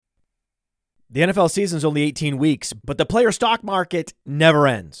The NFL season is only 18 weeks, but the player stock market never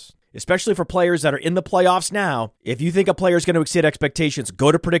ends, especially for players that are in the playoffs now. If you think a player is going to exceed expectations,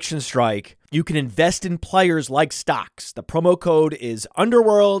 go to Prediction Strike. You can invest in players like stocks. The promo code is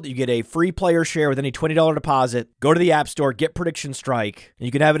Underworld. You get a free player share with any $20 deposit. Go to the App Store, get Prediction Strike, and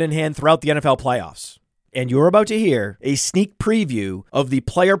you can have it in hand throughout the NFL playoffs. And you're about to hear a sneak preview of the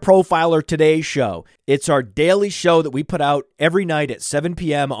Player Profiler Today show. It's our daily show that we put out every night at 7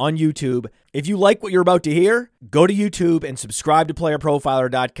 p.m. on YouTube. If you like what you're about to hear, go to YouTube and subscribe to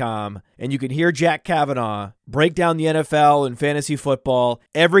PlayerProfiler.com, and you can hear Jack Kavanaugh break down the NFL and fantasy football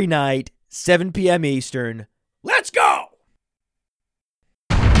every night, 7 p.m. Eastern. Let's go!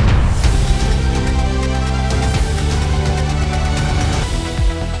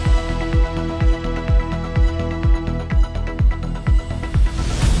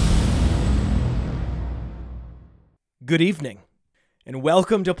 Good evening, and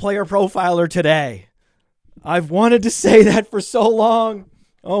welcome to Player Profiler Today. I've wanted to say that for so long.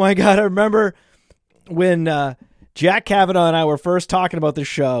 Oh my God, I remember when Jack Kavanaugh and I were first talking about this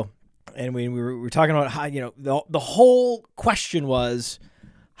show, and we were talking about how, the whole question was,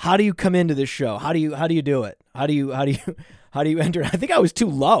 how do you come into this show? How do you do it? How do you enter? I think I was too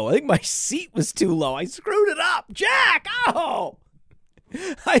low. I think my seat was too low. I screwed it up. Jack,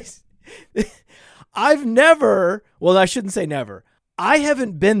 I've never, well, I shouldn't say never. I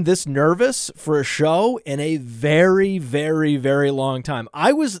haven't been this nervous for a show in a very, very, very long time.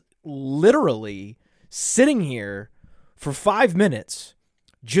 I was literally sitting here for 5 minutes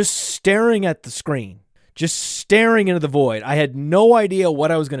just staring at the screen, just staring into the void. I had no idea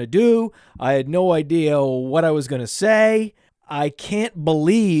what I was going to do. I had no idea what I was going to say. I can't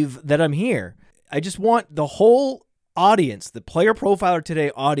believe that I'm here. I just want the whole audience, the Player Profiler Today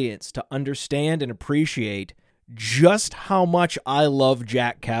audience, to understand and appreciate just how much I love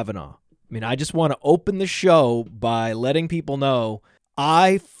Jack Kavanaugh. I mean, I just want to open the show by letting people know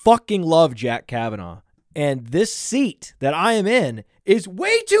I fucking love Jack Kavanaugh. And this seat that I am in is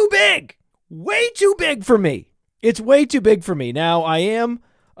way too big. Way too big for me. It's way too big for me. Now, I am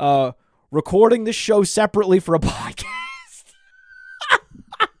recording this show separately for a podcast.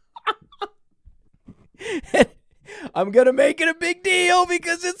 I'm going to make it a big deal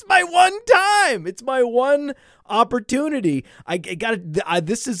because it's my one time. It's my one opportunity. I'm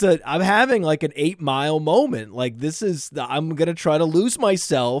having like an 8 Mile moment. Like I'm going to try to lose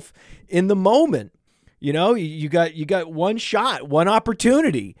myself in the moment. You know, you got one shot, one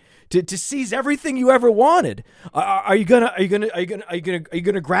opportunity to seize everything you ever wanted. Are you going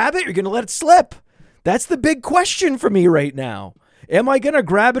to grab it? Or are you going to let it slip? That's the big question for me right now. Am I going to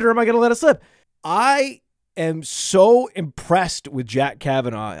grab it or am I going to let it slip? I am so impressed with Jack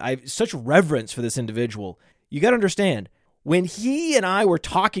Kavanaugh. I have such reverence for this individual. You got to understand, when he and I were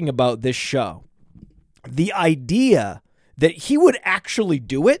talking about this show, the idea that he would actually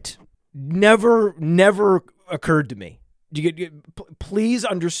do it never occurred to me. Please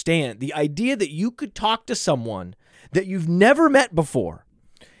understand, the idea that you could talk to someone that you've never met before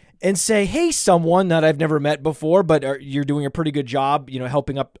and say, hey, someone that I've never met before, but you're doing a pretty good job,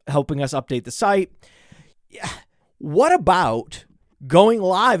 helping us update the site. What about going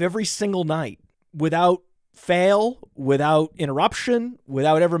live every single night without fail, without interruption,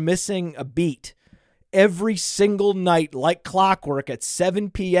 without ever missing a beat? Every single night, like clockwork at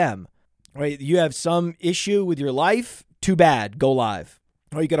 7 p.m., right? You have some issue with your life? Too bad, go live.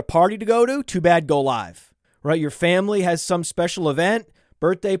 Or you got a party to go to? Too bad, go live. Right? Your family has some special event,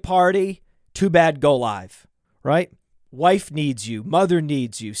 birthday party? Too bad, go live. Right? Wife needs you, mother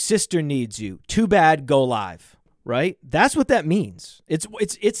needs you, sister needs you. Too bad, go live, right? That's what that means.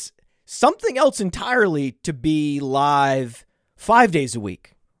 It's something else entirely to be live 5 days a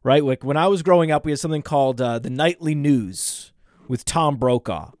week, right? Like when I was growing up, we had something called the Nightly News with Tom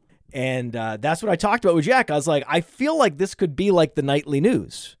Brokaw. And that's what I talked about with Jack. I was like, I feel like this could be like the Nightly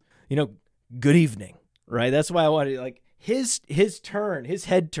News. Good evening, right? That's why I wanted, like, his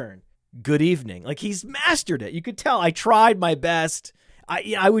head turn. Good evening. Like, he's mastered it. You could tell I tried my best.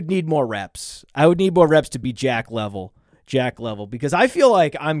 I would need more reps. I would need more reps to be Jack level, because I feel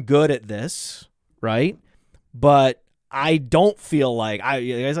like I'm good at this, right? But I don't feel like I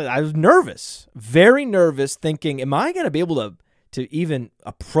was nervous, very nervous, thinking, am I going to be able to even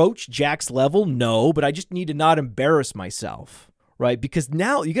approach Jack's level? No, but I just need to not embarrass myself, right? Because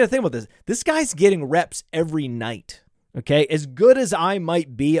now you got to think about this. This guy's getting reps every night. Okay, as good as I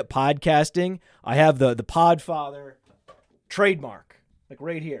might be at podcasting, I have the Podfather trademark, like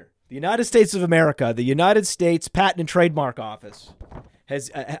right here. The United States of America, the United States Patent and Trademark Office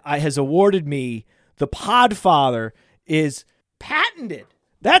has awarded me the Podfather is patented.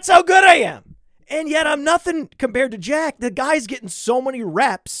 That's how good I am. And yet I'm nothing compared to Jack. The guy's getting so many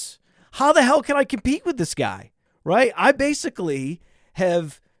reps. How the hell can I compete with this guy? Right? I basically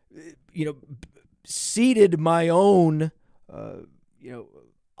have, ceded my own,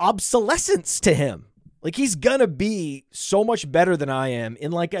 obsolescence to him. Like, he's gonna be so much better than I am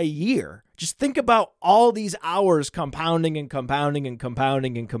in like a year. Just think about all these hours compounding and compounding and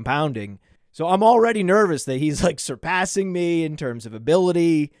compounding and compounding. So I'm already nervous that he's like surpassing me in terms of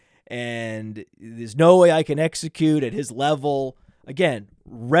ability, and there's no way I can execute at his level. Again,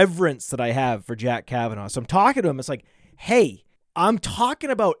 reverence that I have for Jack Kavanaugh. So I'm talking to him. It's like, hey, I'm talking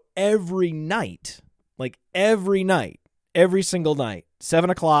about every night, every single night,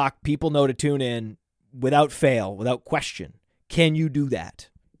 7:00, people know to tune in without fail, without question. Can you do that?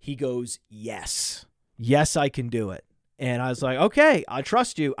 He goes, yes. Yes, I can do it. And I was like, okay, I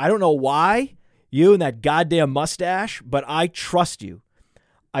trust you. I don't know why, you and that goddamn mustache, but I trust you.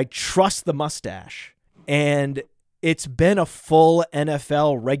 I trust the mustache. And it's been a full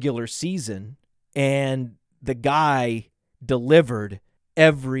NFL regular season, and the guy delivered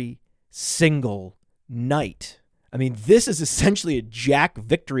every single night. I mean, this is essentially a Jack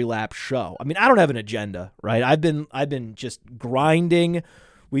victory lap show. I mean, I don't have an agenda, right? I've been just grinding.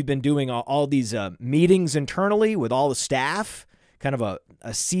 We've been doing all these meetings internally with all the staff, kind of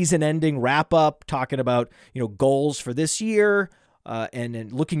a season-ending wrap-up, talking about goals for this year, and then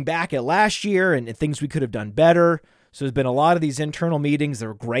looking back at last year and things we could have done better. So there's been a lot of these internal meetings that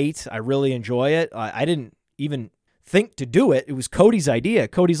are great. I really enjoy it. I didn't even think to do it. It was Cody's idea.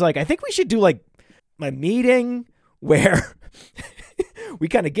 Cody's like, I think we should do like my meeting where we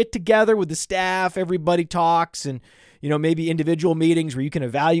kind of get together with the staff, everybody talks, and maybe individual meetings where you can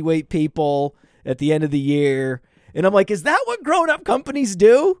evaluate people at the end of the year. And I'm like, is that what grown-up companies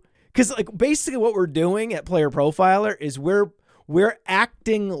do? Because like basically what we're doing at Player Profiler is we're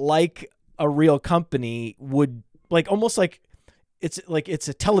acting like a real company would, like almost like it's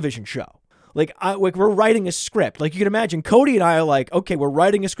a television show. Like we're writing a script. Like you can imagine Cody and I are like, okay, we're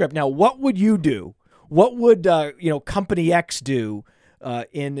writing a script. Now, what would you do? What would Company X do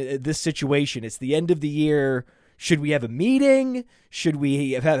in this situation? It's the end of the year. Should we have a meeting? Should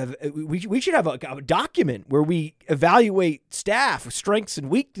we have we should have a document where we evaluate staff strengths and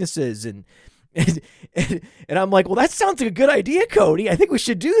weaknesses and I'm like, well, that sounds like a good idea, Cody. I think we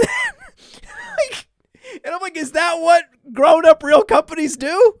should do that. And I'm like, is that what grown up real companies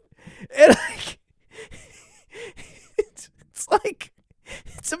do? And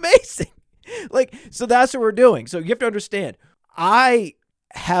it's amazing. Like, so that's what we're doing. So you have to understand, I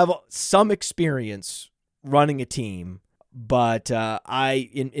have some experience running a team, but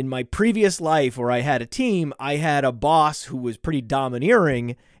in my previous life where I had a team, I had a boss who was pretty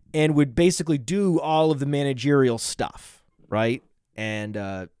domineering and would basically do all of the managerial stuff, right?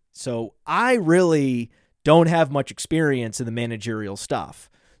 And so I really don't have much experience in the managerial stuff.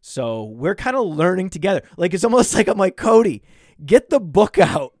 So we're kind of learning together. Like, it's almost like I'm like, Cody, get the book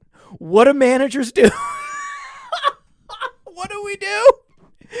out. What do managers do? What do we do?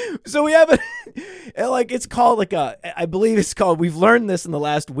 So we have it's called I believe it's called, we've learned this in the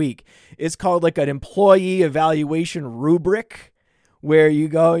last week. It's called like an employee evaluation rubric, where you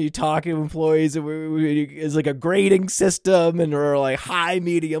go, you talk to employees, and it's like a grading system, and we're like high,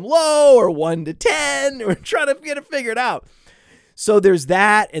 medium, low, or 1 to 10. We're trying to get it figured out. So there's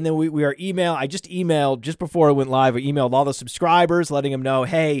that, and then we are I just emailed, just before I went live, I emailed all the subscribers, letting them know,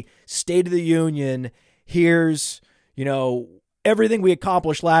 hey, State of the Union, here's, everything we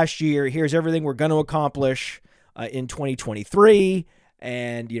accomplished last year, here's everything we're going to accomplish in 2023,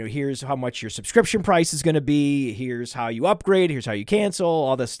 and, here's how much your subscription price is going to be, here's how you upgrade, here's how you cancel,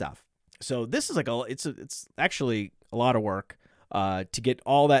 all this stuff. So this is it's actually a lot of work to get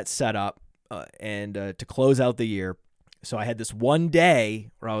all that set up and to close out the year. So I had this one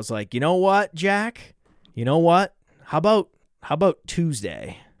day where I was like, you know what, Jack? You know what? How about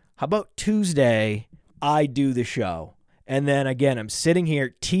Tuesday? How about Tuesday I do the show? And then again, I'm sitting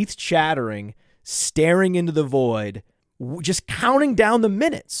here, teeth chattering, staring into the void, just counting down the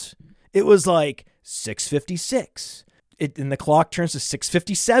minutes. It was like 6:56. And the clock turns to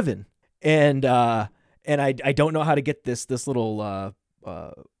 6:57. And I don't know how to get this little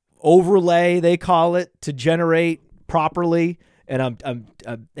overlay, they call it, to generate properly, and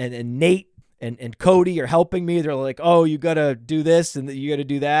and Nate and Cody are helping me. They're like, oh, you gotta do this and you gotta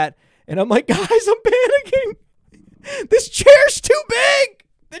do that, and I'm like, guys, I'm panicking. This chair's too big.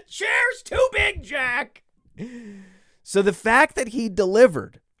 The chair's too big, Jack. So the fact that he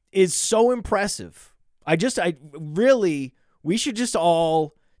delivered is so impressive. We should just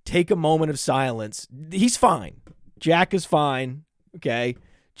all take a moment of silence. He's fine. Jack is fine. Okay.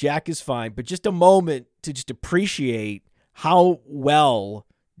 Jack is fine, but just a moment to just appreciate how well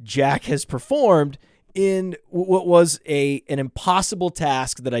Jack has performed in what was an impossible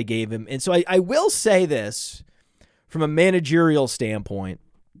task that I gave him. And so I will say this from a managerial standpoint.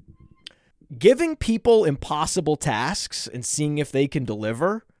 Giving people impossible tasks and seeing if they can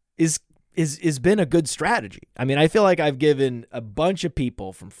deliver is been a good strategy. I mean, I feel like I've given a bunch of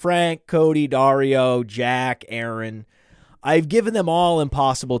people, from Frank, Cody, Dario, Jack, Aaron, I've given them all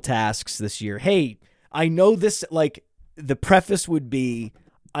impossible tasks this year. Hey, I know this, like, the preface would be,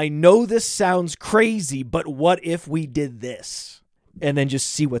 I know this sounds crazy, but what if we did this? And then just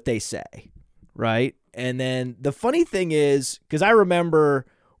see what they say, right? And then the funny thing is, because I remember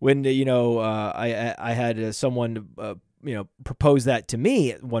when, I had someone, propose that to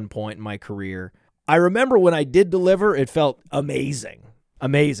me at one point in my career. I remember when I did deliver, it felt amazing.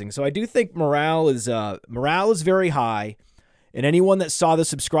 So I do think morale is very high. And anyone that saw the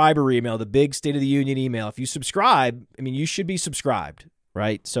subscriber email, the big State of the Union email, if you subscribe, I mean, you should be subscribed,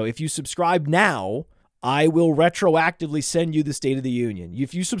 right? So if you subscribe now, I will retroactively send you the State of the Union.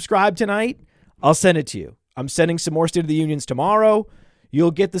 If you subscribe tonight, I'll send it to you. I'm sending some more State of the Unions tomorrow.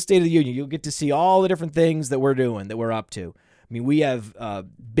 You'll get the State of the Union. You'll get to see all the different things that we're doing, that we're up to. I mean, we have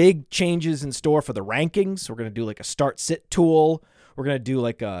big changes in store for the rankings. We're going to do like a start-sit tool. We're going to do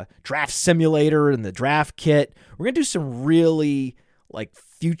like a draft simulator and the draft kit. We're going to do some really like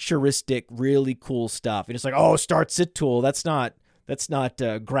futuristic, really cool stuff. And it's like, oh, start-sit tool. That's not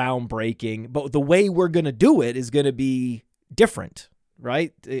groundbreaking. But the way we're going to do it is going to be different.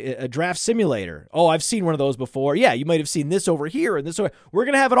 Right? A draft simulator. Oh, I've seen one of those before. Yeah, you might have seen this over here and this over. We're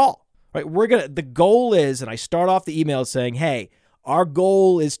going to have it all. Right? The goal is, and I start off the email saying, hey, our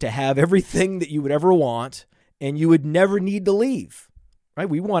goal is to have everything that you would ever want and you would never need to leave. Right?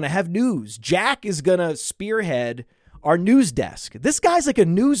 We want to have news. Jack is going to spearhead our news desk. This guy's like a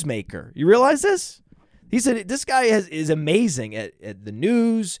newsmaker. You realize this? This guy is amazing at the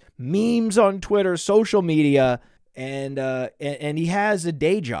news, memes on Twitter, social media. And he has a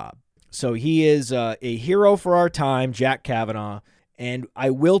day job. So he is a hero for our time, Jack Kavanaugh. And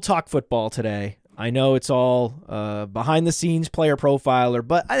I will talk football today. I know it's all behind the scenes player profiler,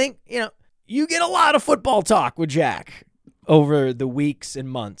 but I think, you get a lot of football talk with Jack over the weeks and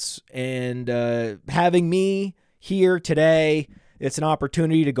months. And having me here today, it's an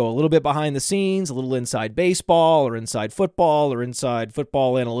opportunity to go a little bit behind the scenes, a little inside baseball or inside football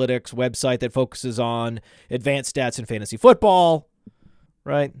analytics website that focuses on advanced stats and fantasy football,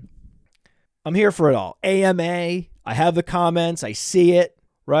 right? I'm here for it all. AMA, I have the comments. I see it,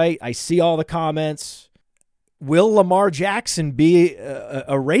 right? I see all the comments. Will Lamar Jackson be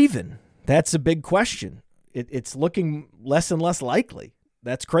a Raven? That's a big question. It's looking less and less likely.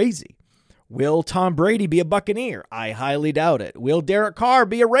 That's crazy. Will Tom Brady be a Buccaneer? I highly doubt it. Will Derek Carr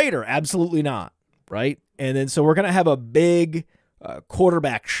be a Raider? Absolutely not, right? And then so we're going to have a big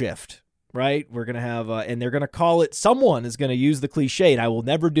quarterback shift, right? We're going to have, and they're going to call it, someone is going to use the cliche, and I will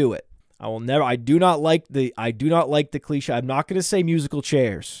never do it. I do not like the cliche. I'm not going to say musical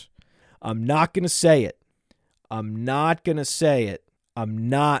chairs. I'm not going to say it. I'm not going to say it.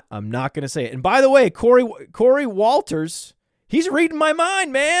 And by the way, Corey Walters, he's reading my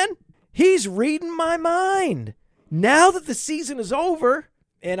mind, man. He's reading my mind. Now that the season is over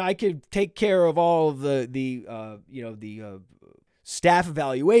and I could take care of all of the staff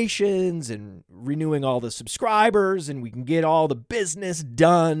evaluations and renewing all the subscribers, and we can get all the business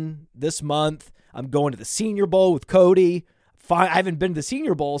done this month. I'm going to the Senior Bowl with Cody. I haven't been to the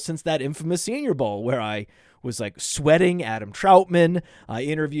Senior Bowl since that infamous Senior Bowl where I was like sweating Adam Troutman. I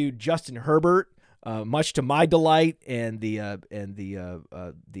interviewed Justin Herbert. Much to my delight and the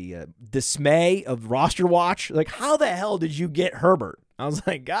dismay of roster watch, like, how the hell did you get Herbert? I was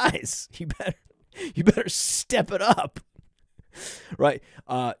like, guys, you better step it up, right?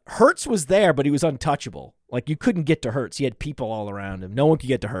 Hurts was there, but he was untouchable. Like, you couldn't get to Hurts. He had people all around him. No one could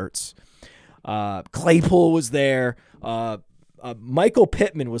get to Hurts. Claypool was there. Michael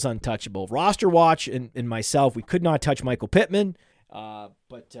Pittman was untouchable. Roster watch and myself, we could not touch Michael Pittman.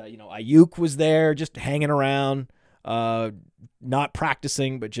 But Ayuk was there just hanging around, not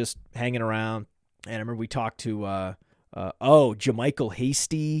practicing, but just hanging around. And I remember we talked to, Jermichael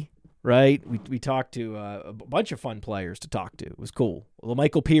Hasty, right? We talked to a bunch of fun players to talk to. It was cool.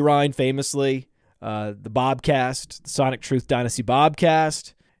 Michael P. Ryan, famously, the Bobcast, the Sonic Truth Dynasty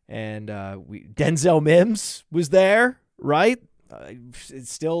Bobcast. And Denzel Mims was there, right?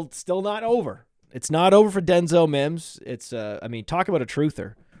 It's still not over. It's not over for Denzel Mims. It's, talk about a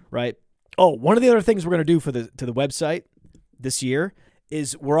truther, right? Oh, one of the other things we're going to do to the website this year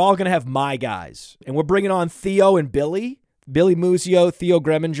is we're all going to have my guys, and we're bringing on Theo and Billy. Billy Muzio, Theo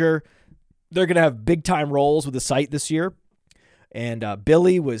Greminger, they're going to have big-time roles with the site this year. And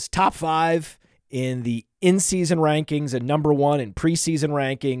Billy was top 5 in the in-season rankings and number 1 in preseason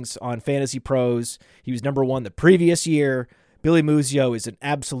rankings on Fantasy Pros. He was number 1 the previous year. Billy Muzio is an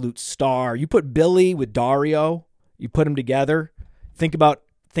absolute star. You put Billy with Dario, you put them together. Think about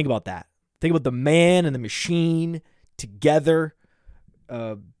that. Think about the man and the machine together.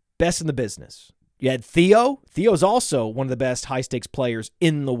 Best in the business. You had Theo. Theo's also one of the best high-stakes players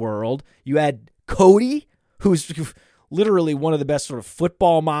in the world. You had Cody, who's literally one of the best sort of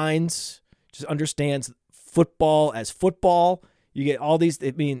football minds, just understands football as football. You get all these.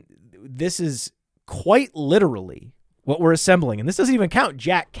 I mean, this is quite literally what we're assembling. And this doesn't even count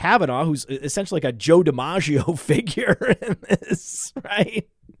Jack Kavanaugh, who's essentially like a Joe DiMaggio figure in this, right?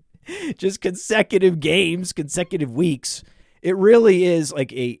 Just consecutive games, consecutive weeks. It really is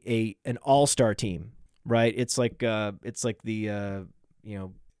like an all-star team, right? It's like the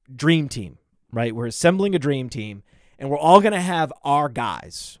dream team, right? We're assembling a dream team, and we're all going to have our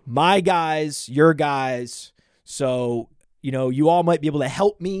guys, my guys, your guys. So, you all might be able to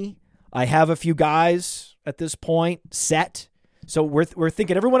help me. I have a few guys at this point set. So we're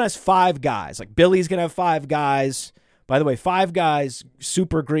thinking everyone has 5 guys. Like Billy's going to have 5 guys. By the way, 5 guys,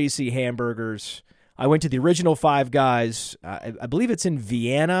 super greasy hamburgers. I went to the original 5 guys. I believe it's in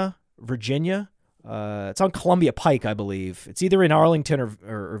Vienna, Virginia. It's on Columbia Pike, I believe. It's either in Arlington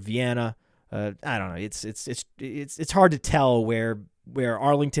or Vienna. I don't know. It's hard to tell where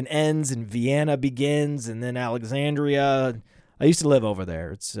Arlington ends and Vienna begins, and then Alexandria. I used to live over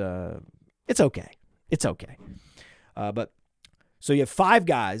there. It's okay. It's okay. But so you have 5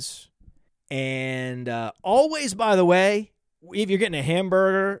 guys, and always, by the way, if you're getting a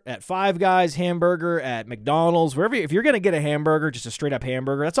hamburger at 5 Guys, hamburger at McDonald's, wherever, if you're going to get a hamburger, just a straight up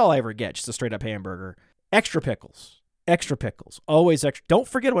hamburger, that's all I ever get, just a straight up hamburger. Extra pickles, always extra. Don't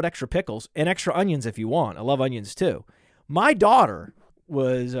forget about extra pickles and extra onions if you want. I love onions too. My daughter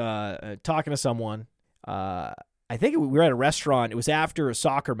was talking to someone. I think we were at a restaurant. It was after a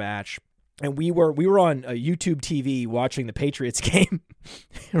soccer match, and we were on YouTube TV watching the Patriots game,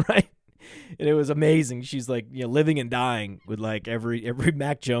 right? And it was amazing. She's like, living and dying with like every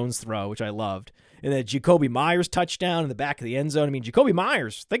Mac Jones throw, which I loved. And then Jacoby Myers touchdown in the back of the end zone. I mean, Jacoby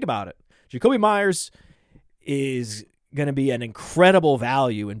Myers, think about it. Jacoby Myers is going to be an incredible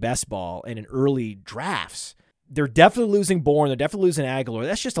value in best ball and in early drafts. They're definitely losing Bourne. They're definitely losing Aguilar.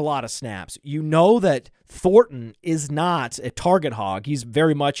 That's just a lot of snaps. You know that Thornton is not a target hog. He's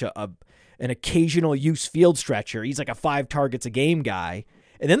very much an occasional use field stretcher. He's like a 5 targets a game guy.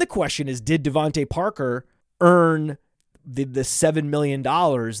 And then the question is, did Devontae Parker earn the $7 million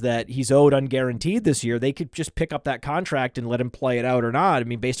that he's owed unguaranteed this year? They could just pick up that contract and let him play it out or not. I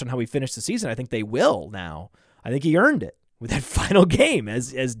mean, based on how he finished the season, I think they will now. I think he earned it with that final game,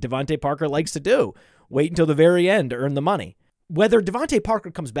 as Devontae Parker likes to do. Wait until the very end to earn the money. Whether Devontae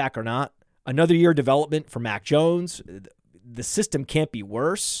Parker comes back or not, another year of development for Mac Jones. The system can't be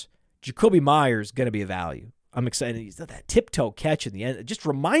worse. Jacoby Myers going to be a value. I'm excited. He's got that tiptoe catch in the end. It just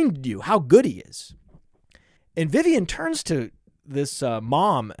reminded you how good he is. And Vivian turns to this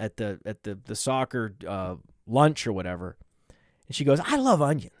mom at the soccer lunch or whatever, and she goes, "I love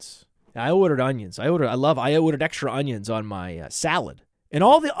onions. I ordered onions. I ordered extra onions on my salad." And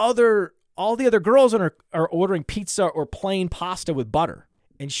all the other girls are ordering pizza or plain pasta with butter,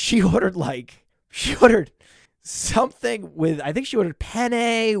 and she ordered something with, I think she ordered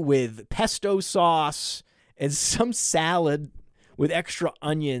penne with pesto sauce and some salad with extra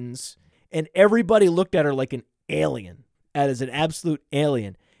onions, and everybody looked at her like an alien, as an absolute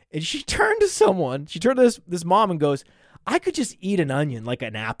alien. And she turned to this mom and goes, "I could just eat an onion like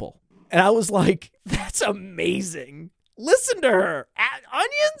an apple." And I was like, that's amazing. Listen to her.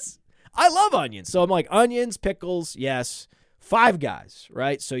 Onions? I love onions. So I'm like, onions, pickles, yes. 5 guys,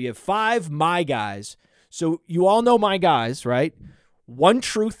 right? So you have 5 my guys. So you all know my guys, right? 1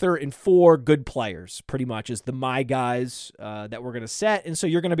 truther and 4 good players, pretty much, is the my guys that we're going to set. And so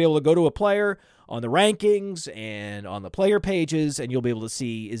you're going to be able to go to a player on the rankings and on the player pages, and you'll be able to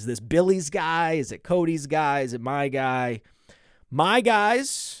see, is this Billy's guy? Is it Cody's guy? Is it my guy? My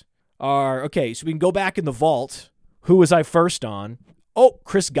guys are, okay, so we can go back in the vault. Who was I first on? Oh,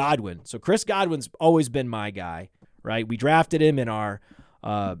 Chris Godwin. So Chris Godwin's always been my guy, right? We drafted him in our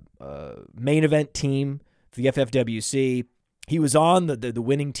main event team, the FFWC. He was on the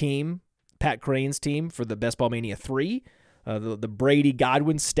winning team, Pat Crane's team, for the Best Ball Mania 3, the Brady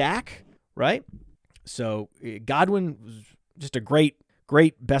Godwin stack, right? So Godwin was just a great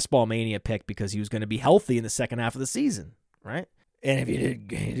Best Ball Mania pick because he was going to be healthy in the second half of the season, right? And if you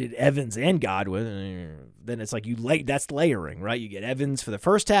did Evans and Godwin, then it's like that's layering, right? You get Evans for the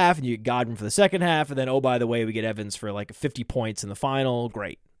first half, and you get Godwin for the second half, and then, oh, by the way, we get Evans for like 50 points in the final.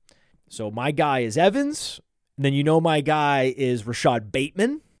 Great. So my guy is Evans. And then my guy is Rashad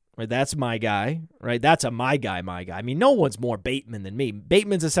Bateman, right? That's my guy, right? That's my guy. I mean, no one's more Bateman than me.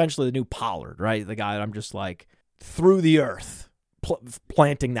 Bateman's essentially the new Pollard, right? The guy that I'm just like through the earth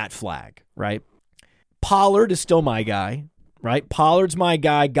planting that flag, right? Pollard is still my guy. Right? Pollard's my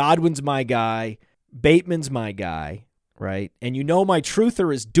guy. Godwin's my guy. Bateman's my guy. Right? And my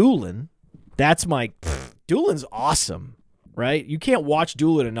truther is Doolin. That's Doolin's awesome. Right? You can't watch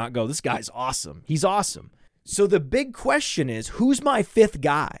Doolin and not go, this guy's awesome. He's awesome. So the big question is, who's my fifth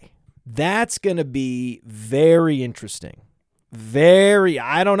guy? That's going to be very interesting.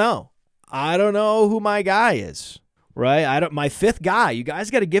 I don't know. I don't know who my guy is. Right? My fifth guy. You guys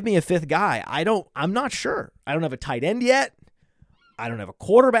got to give me a fifth guy. I'm not sure. I don't have a tight end yet. I don't have a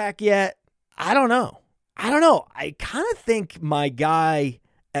quarterback yet. I don't know. I kind of think my guy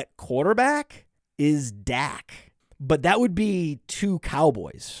at quarterback is Dak, but that would be two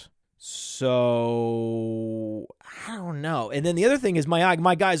Cowboys. So I don't know. And then the other thing is my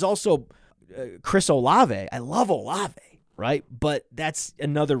guy is also Chris Olave. I love Olave, right? But that's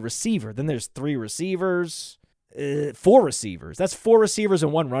another receiver. Then there's 4 receivers. That's 4 receivers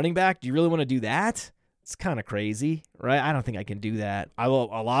and 1 running back. Do you really want to do that? It's kind of crazy, right? I don't think I can do that.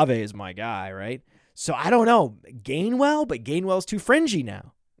 Olave is my guy, right? So I don't know. Gainwell, but Gainwell's too fringy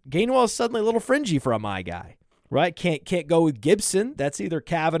now. Gainwell's suddenly a little fringy for my guy, right? Can't go with Gibson. That's either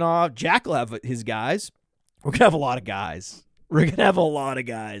Kavanaugh. Jack will have his guys. We're going to have a lot of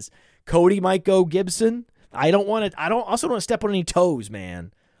guys. Cody might go Gibson. I also don't want to step on any toes,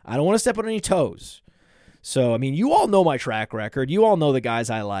 man. I don't want to step on any toes. So, I mean, you all know my track record. You all know the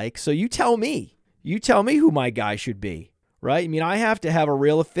guys I like. So you tell me. You tell me who my guy should be, right? I mean, I have to have a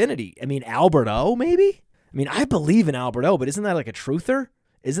real affinity. I mean, Albert O, maybe? I mean, I believe in Albert O, but isn't that like a truther?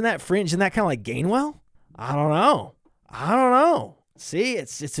 Isn't that fringe? Isn't that kind of like Gainwell? I don't know. See,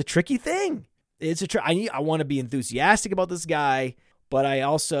 it's a tricky thing. I want to be enthusiastic about this guy, but I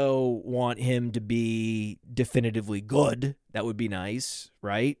also want him to be definitively good. That would be nice,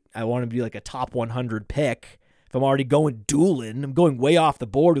 right? I want him to be like a top 100 pick. If I'm already going Doolin, I'm going way off the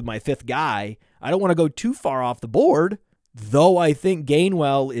board with my fifth guy. I don't want to go too far off the board, though I think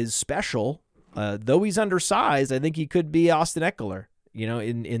Gainwell is special. Though he's undersized, I think he could be Austin Eckler,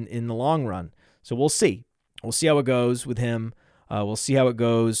 in the long run. So we'll see. We'll see how it goes with him. We'll see how it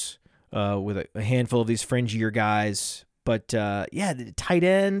goes with a handful of these fringier guys. But, the tight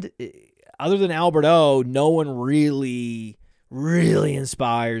end, other than Albert O, no one really, really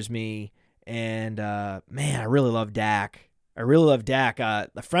inspires me. And, man, I really love Dak.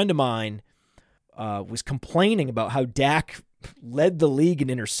 A friend of mine was complaining about how Dak led the league in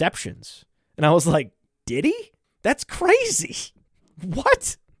interceptions. And I was like, did he? That's crazy.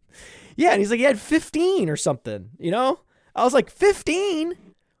 What? Yeah, and he's like, he had 15 or something, I was like, 15?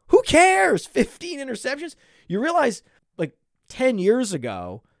 Who cares? 15 interceptions? You realize, like, 10 years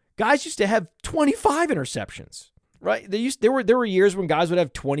ago, guys used to have 25 interceptions. Right? There were years when guys would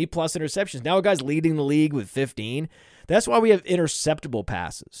have 20 plus interceptions. Now a guy's leading the league with 15. That's why we have interceptable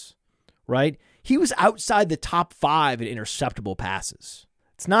passes, right? He was outside the top 5 in interceptable passes.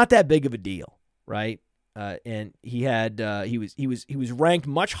 It's not that big of a deal, right? And he was ranked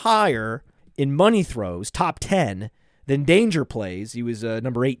much higher in money throws, top 10, than danger plays. He was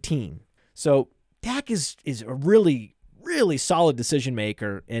number 18. So Dak is a really, really solid decision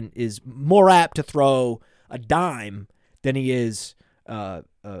maker and is more apt to throw a dime than he is an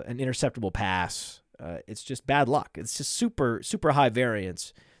interceptable pass. It's just bad luck. It's just super, super high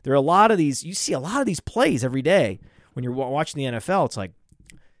variance. There are a lot of these. You see a lot of these plays every day when you're watching the NFL. It's like,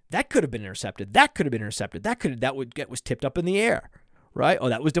 that could have been intercepted. That could have been intercepted. That was tipped up in the air, right? Oh,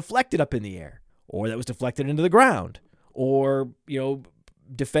 that was deflected up in the air, or that was deflected into the ground, or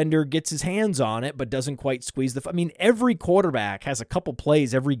defender gets his hands on it but doesn't quite squeeze the. I mean, every quarterback has a couple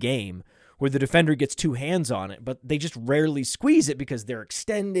plays every game where the defender gets 2 hands on it, but they just rarely squeeze it because they're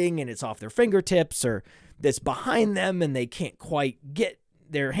extending and it's off their fingertips, or it's behind them and they can't quite get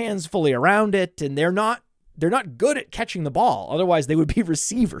their hands fully around it, and they're not good at catching the ball. Otherwise, they would be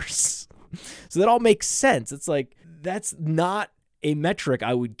receivers. So that all makes sense. It's like, that's not a metric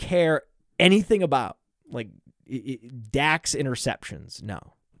I would care anything about. Like Dak's interceptions.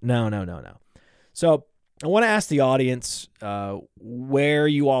 No. So I want to ask the audience where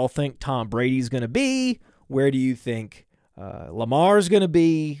you all think Tom Brady's going to be. Where do you think Lamar's going to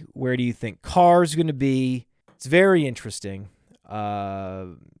be? Where do you think Carr's going to be? It's very interesting.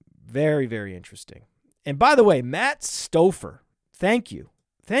 Very, very interesting. And by the way, Matt Stouffer, Thank you.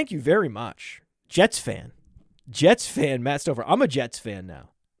 Thank you very much. Jets fan, Matt Stover. I'm a Jets fan now.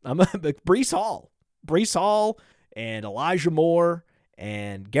 I'm a Breece Hall, and Elijah Moore,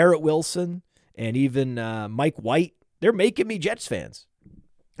 and Garrett Wilson, and even Mike White. They're making me Jets fans.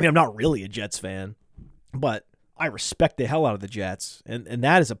 I mean, I'm not really a Jets fan, but I respect the hell out of the Jets, and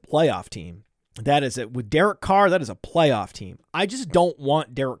that is a playoff team. With Derek Carr, that is a playoff team. I just don't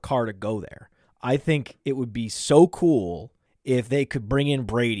want Derek Carr to go there. I think it would be so cool if they could bring in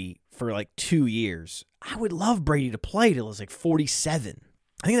Brady for like 2 years. I would love Brady to play till he's like 47.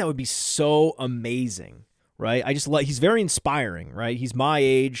 I think that would be so amazing, right? He's very inspiring, right? He's my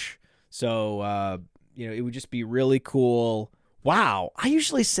age, so it would just be really cool. Wow, I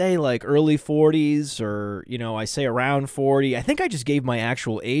usually say like early 40s or, I say around 40. I think I just gave my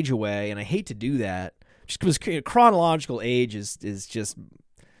actual age away, and I hate to do that just because chronological age is just,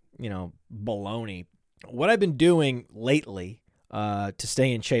 baloney. What I've been doing lately to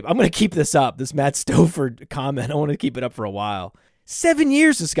stay in shape, I'm going to keep this up, this Matt Stoford comment. I want to keep it up for a while. 7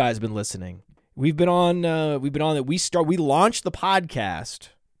 years this guy's been listening. We launched the podcast,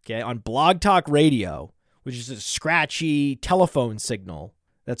 okay, on Blog Talk Radio, which is a scratchy telephone signal.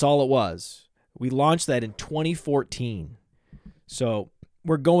 That's all it was. We launched that in 2014. So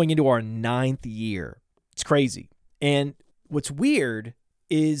we're going into our 9th year. It's crazy. And what's weird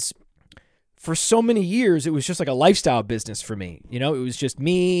is for so many years, it was just like a lifestyle business for me. It was just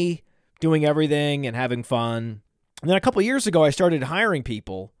me doing everything and having fun. And then a couple of years ago, I started hiring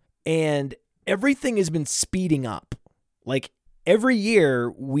people, and everything has been speeding up. Like, every year,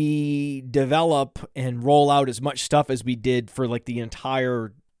 we develop and roll out as much stuff as we did for like the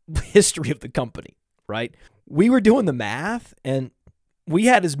entire history of the company, right? We were doing the math, and we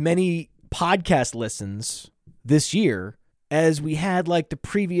had as many podcast listens this year as we had like the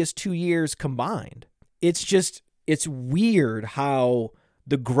previous 2 years combined. It's weird how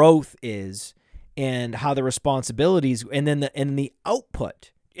the growth is and how the responsibilities and then the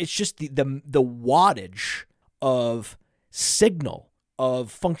output. It's just the wattage of signal,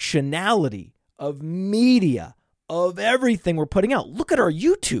 of functionality, of media, of everything we're putting out. Look at our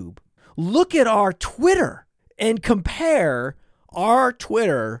YouTube. Look at our Twitter and compare our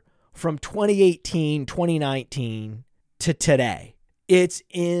Twitter from 2018, 2019 to today. It's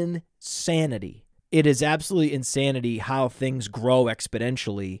insanity. It is absolutely insanity how things grow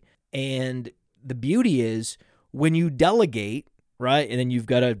exponentially. And the beauty is when you delegate, right? And then you've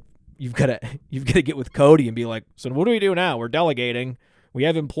got to get with Cody and be like, so what do we do now? We're delegating. We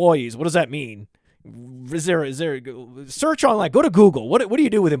have employees. What does that mean? Is there search online? Go to Google. What do you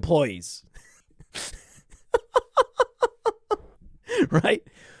do with employees? Right?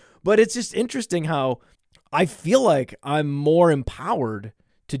 But it's just interesting how I feel like I'm more empowered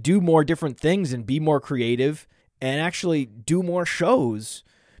to do more different things and be more creative and actually do more shows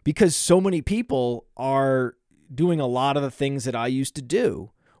because so many people are doing a lot of the things that I used to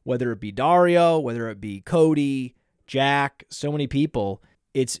do, whether it be Dario, whether it be Cody, Jack, so many people.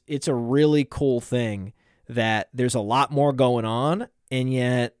 It's a really cool thing that there's a lot more going on, and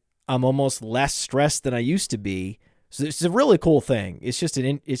yet I'm almost less stressed than I used to be. So it's a really cool thing. It's just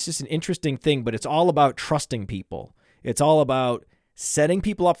an interesting thing, but it's all about trusting people. It's all about setting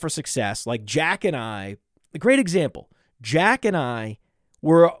people up for success. Like Jack and I, a great example. Jack and I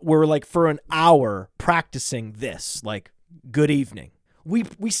were like for an hour practicing this, like good evening.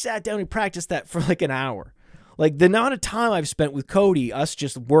 We sat down and practiced that for like an hour. Like the amount of time I've spent with Cody, us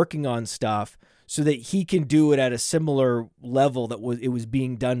just working on stuff so that he can do it at a similar level that it was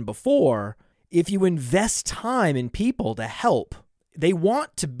being done before. If you invest time in people to help, they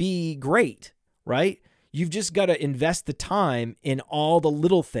want to be great, right? You've just got to invest the time in all the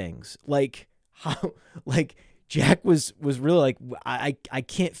little things. Like how, like Jack was really like, I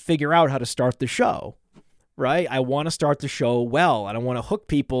can't figure out how to start the show, right? I want to start the show well. I don't want to hook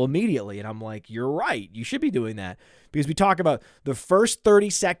people immediately. And I'm like, you're right. You should be doing that because we talk about the first 30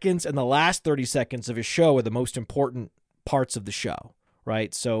 seconds and the last 30 seconds of a show are the most important parts of the show.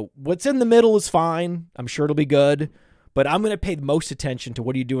 Right? So what's in the middle is fine. I'm sure it'll be good. But I'm going to pay the most attention to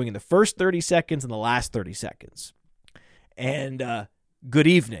what are you doing in the first 30 seconds and the last 30 seconds. And good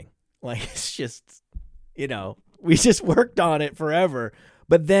evening. Like, it's just, we just worked on it forever.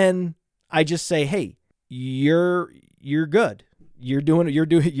 But then I just say, hey, you're good.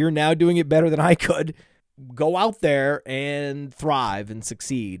 You're now doing it better than I could. Go out there and thrive and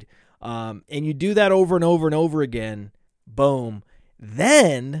succeed. And you do that over and over and over again. Boom.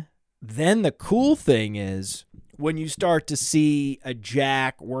 Then the cool thing is when you start to see a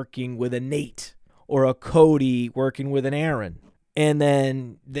Jack working with a Nate or a Cody working with an Aaron, and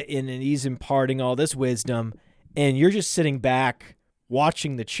then he's imparting all this wisdom, and you're just sitting back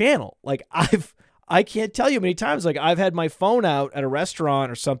watching the channel. Like I can't tell you how many times like I've had my phone out at a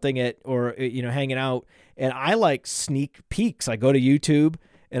restaurant or something hanging out, and I like sneak peeks. I go to YouTube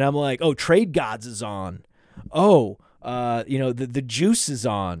and I'm like, oh, Trade Gods is on. Oh, the Juice is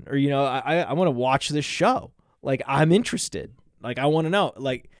on, or I want to watch this show. Like I'm interested. Like I want to know.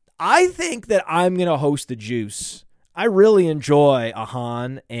 Like I think that I'm gonna host the Juice. I really enjoy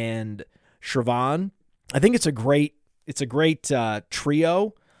Ahan and Shravan. I think it's a great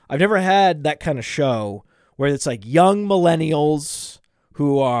trio. I've never had that kind of show where it's like young millennials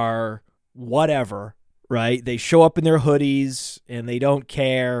who are whatever, right? They show up in their hoodies and they don't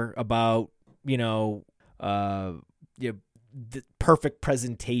care about, the perfect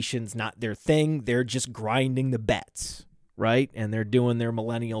presentation's not their thing. They're just grinding the bets, right? And they're doing their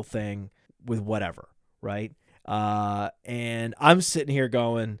millennial thing with whatever, right? And I'm sitting here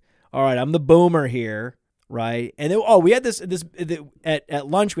going, all right, I'm the boomer here. Right. And then, we had this at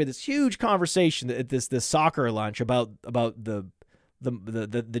lunch, we had this huge conversation at this soccer lunch about the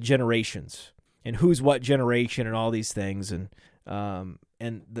generations and who's what generation and all these things. And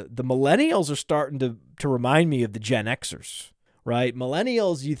the millennials are starting to remind me of the Gen Xers, right?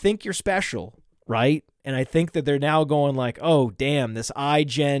 Millennials, you think you're special, right? And I think that they're now going like, oh, damn, this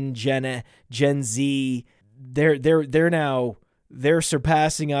Gen Z, they're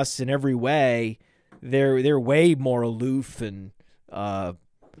surpassing us in every way. They're way more aloof and better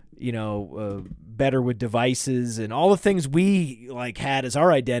with devices, and all the things we like had as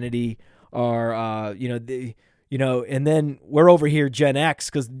our identity are and then we're over here Gen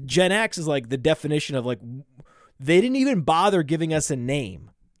X, because Gen X is like the definition of like they didn't even bother giving us a name.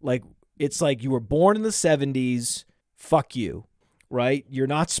 Like it's like you were born in the 70s, fuck you, right? You're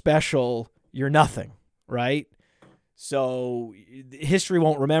not special, you're nothing, right? So history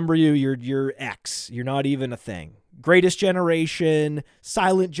won't remember you. You're X. You're not even a thing. Greatest generation,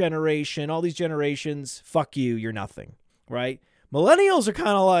 silent generation, all these generations, fuck you. You're nothing, right? Millennials are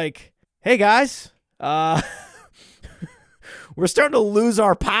kind of like, hey guys, we're starting to lose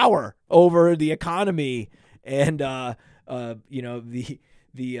our power over the economy and the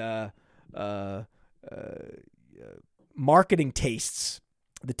marketing tastes,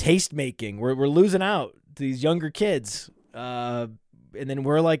 the taste making. We're losing out to these younger kids. And then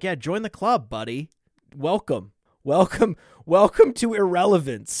we're like, yeah, join the club, buddy. Welcome to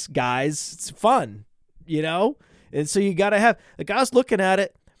irrelevance, guys. It's fun, And so you got to have, like I was looking at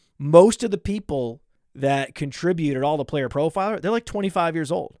it, most of the people that contributed all the Player Profiler, they're like 25 years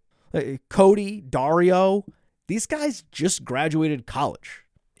old. Cody, Dario, these guys just graduated college.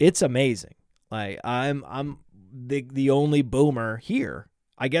 It's amazing. Like I'm the only boomer here.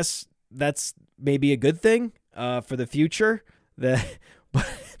 I guess that's maybe a good thing for the future. But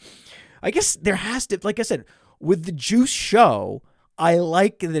I guess there has to, like I said, with the Juice show, I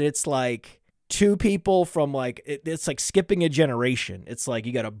like that it's like two people from like, it's like skipping a generation. It's like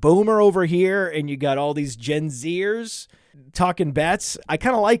you got a boomer over here and you got all these Gen Zers talking bets. I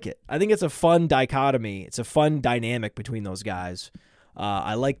kind of like it. I think it's a fun dichotomy. It's a fun dynamic between those guys.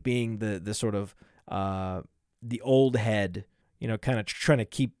 I like being the sort of the old head, kind of trying to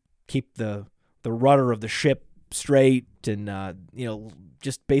keep the rudder of the ship straight and,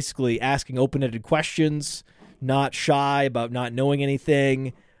 just basically asking open-ended questions, not shy about not knowing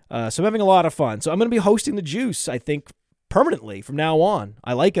anything. So I'm having a lot of fun. So I'm going to be hosting the Juice, I think, permanently from now on.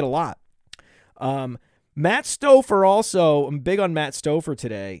 I like it a lot. Matt Stouffer also, I'm big on Matt Stouffer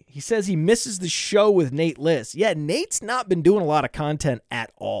today. He says he misses the show with Nate Liss. Yeah, Nate's not been doing a lot of content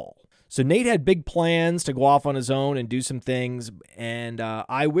at all. So Nate had big plans to go off on his own and do some things, and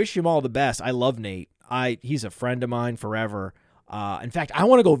I wish him all the best. I love Nate. He's a friend of mine forever. In fact, I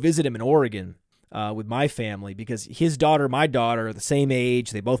want to go visit him in Oregon with my family because his daughter, my daughter, are the same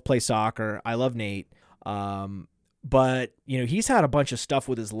age. They both play soccer. I love Nate. But, he's had a bunch of stuff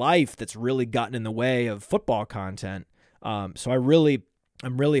with his life that's really gotten in the way of football content. So I'm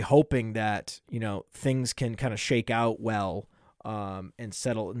really hoping that, things can kind of shake out well and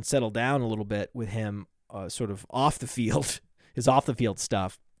settle down a little bit with him sort of off the field, his off the field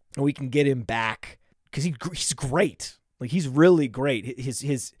stuff. And we can get him back because he's great. Like, he's really great.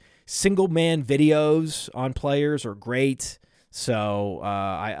 His single man videos on players are great. So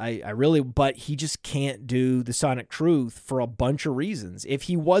I really, but he just can't do the Sonic Truth for a bunch of reasons. If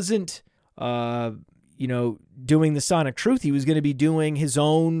he wasn't, doing the Sonic Truth, he was going to be doing his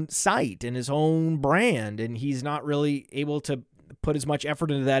own site and his own brand, and he's not really able to put as much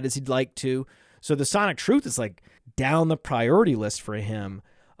effort into that as he'd like to. So the Sonic Truth is like down the priority list for him.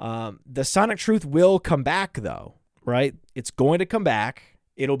 The Sonic Truth will come back though, right? It's going to come back.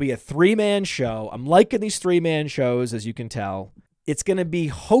 It'll be a 3-man show. I'm liking these 3-man shows, as you can tell. It's going to be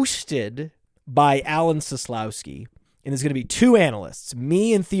hosted by Alan Seslowsky, and there's going to be 2 analysts,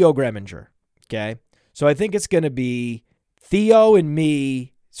 me and Theo Greminger, okay? So I think it's going to be Theo and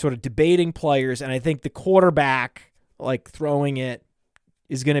me sort of debating players, and I think the quarterback, like throwing it,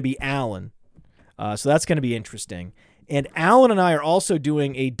 is going to be Alan. So that's going to be interesting. And Alan and I are also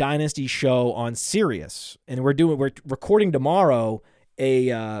doing a Dynasty show on Sirius, and we're recording tomorrow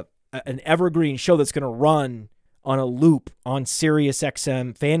an evergreen show that's going to run on a loop on Sirius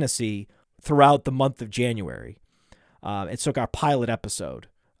XM Fantasy throughout the month of January. It's like our pilot episode.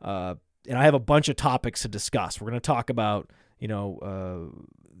 And I have a bunch of topics to discuss. We're going to talk about,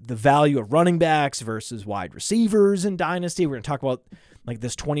 the value of running backs versus wide receivers in Dynasty. We're going to talk about like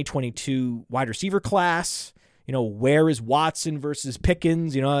this 2022 wide receiver class. Where is Watson versus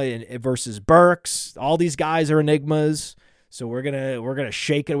Pickens, and versus Burks. All these guys are enigmas. So we're gonna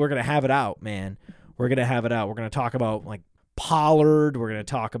shake it. We're gonna have it out, man. We're gonna have it out. We're gonna talk about like Pollard. We're gonna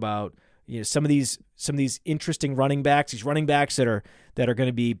talk about some of these interesting running backs. These running backs that are going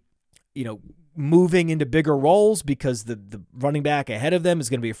to be moving into bigger roles because the running back ahead of them is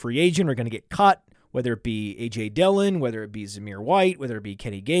going to be a free agent or going to get cut. Whether it be A.J. Dillon, whether it be Zamir White, whether it be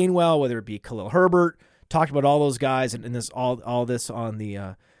Kenny Gainwell, whether it be Khalil Herbert. Talked about all those guys and this all this on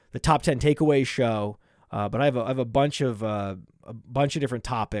the top 10 takeaway show. But I have a bunch of different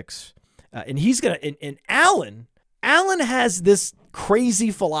topics, and he's gonna and Alan has this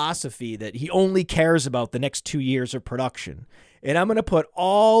crazy philosophy that he only cares about the next 2 years of production, and I'm gonna put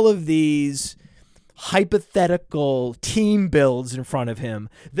all of these hypothetical team builds in front of him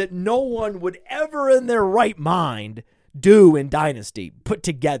that no one would ever in their right mind do in Dynasty put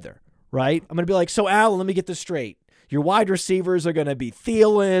together. Right? I'm gonna be like, so Alan, let me get this straight. Your wide receivers are going to be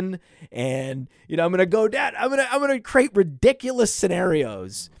Thielen, and I'm going to go down. I'm going to create ridiculous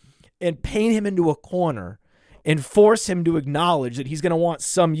scenarios and paint him into a corner and force him to acknowledge that he's going to want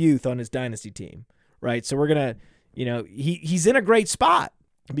some youth on his dynasty team, right? So we're going to, he's in a great spot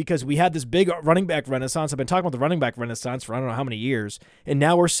because we had this big running back renaissance. I've been talking about the running back renaissance for I don't know how many years, and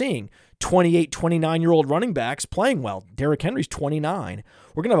now we're seeing 28, 29-year-old running backs playing well. Derrick Henry's 29.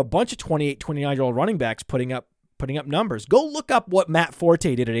 We're going to have a bunch of 28, 29-year-old running backs putting up numbers. Go look up what Matt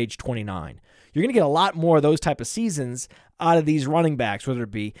Forte did at age 29. You're going to get a lot more of those type of seasons out of these running backs, whether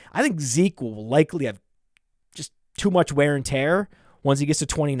it be, I think Zeke will likely have just too much wear and tear once he gets to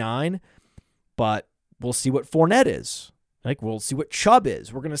 29, but we'll see what Fournette is. Like, we'll see what Chubb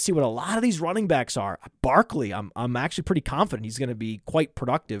is. We're going to see what a lot of these running backs are. Barkley, I'm actually pretty confident he's going to be quite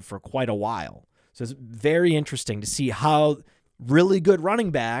productive for quite a while. So it's very interesting to see how really good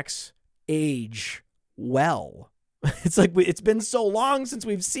running backs age well. It's like it's been so long since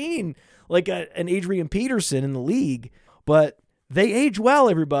we've seen like an Adrian Peterson in the league, but they age well,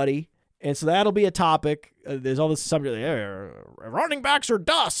 everybody. And so that'll be a topic. There's all this subject, running backs are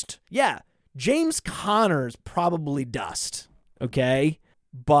dust. Yeah, James Conner's probably dust, okay?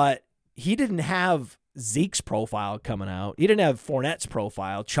 But he didn't have Zeke's profile coming out. He didn't have Fournette's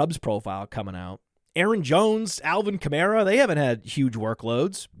profile, Chubb's profile coming out. Aaron Jones, Alvin Kamara, they haven't had huge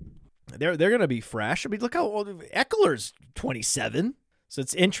workloads. They're going to be fresh. I mean, look how old Eckler's 27. So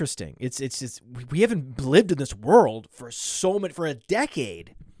it's interesting. It's just, we haven't lived in this world for a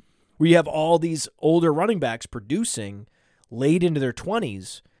decade. We have all these older running backs producing late into their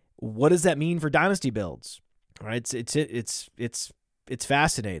 20s. What does that mean for dynasty builds? All right, it's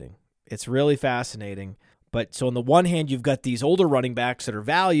fascinating. It's really fascinating. But so on the one hand, you've got these older running backs that are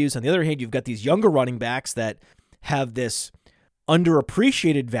values. On the other hand, you've got these younger running backs that have this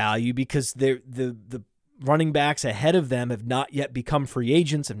underappreciated value because the running backs ahead of them have not yet become free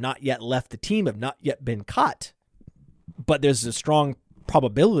agents, have not yet left the team, have not yet been cut. But there's a strong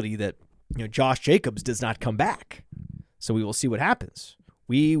probability that Josh Jacobs does not come back. So we will see what happens.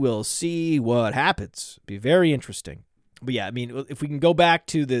 We will see what happens. Be very interesting. But yeah, I mean, if we can go back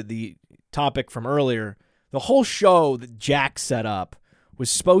to the topic from earlier, the whole show that Jack set up was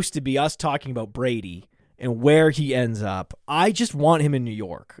supposed to be us talking about Brady and where he ends up. I just want him in New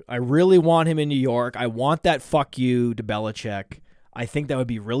York. I really want him in New York. I want that fuck you to Belichick. I think that would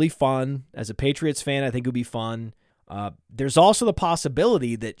be really fun. As a Patriots fan, I think it would be fun. There's also the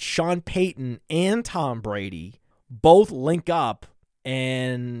possibility that Sean Payton and Tom Brady both link up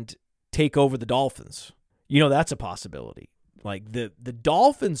and take over the Dolphins. That's a possibility. Like the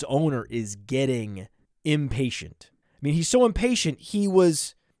Dolphins owner is getting impatient. I mean, he's so impatient, he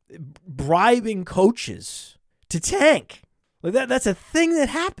was bribing coaches to tank. Like that's a thing that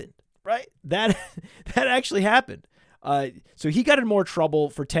happened, right? That actually happened. So he got in more trouble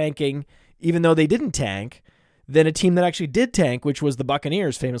for tanking, even though they didn't tank. than a team that actually did tank, which was the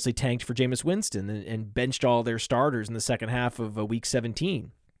Buccaneers, famously tanked for Jameis Winston and benched all their starters in the second half of Week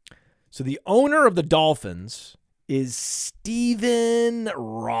 17. So the owner of the Dolphins is Stephen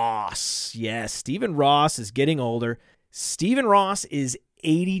Ross. Yes, Stephen Ross is getting older. Stephen Ross is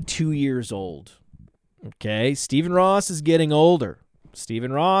 82 years old. Okay, Stephen Ross is getting older.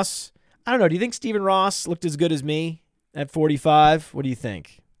 Stephen Ross, I don't know. Do you think Stephen Ross looked as good as me at 45? What do you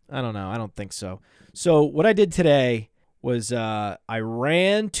think? I don't know. I don't think so. So what I did today was I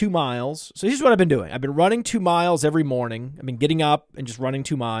ran 2 miles. So here's what I've been doing. I've been running 2 miles every morning. I've been getting up and just running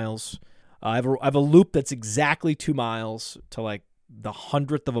 2 miles. I have a loop that's exactly 2 miles to like the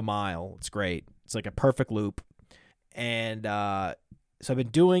 100th of a mile. It's great. It's like a perfect loop. And so I've been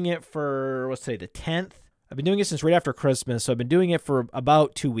doing it for, let's say, the 10th. I've been doing it since right after Christmas. So I've been doing it for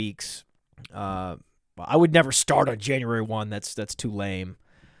about 2 weeks. I would never start on January 1. That's too lame.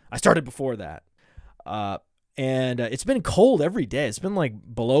 I started before that. And it's been cold every day. It's been like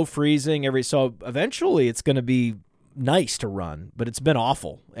below freezing so eventually it's going to be nice to run, but it's been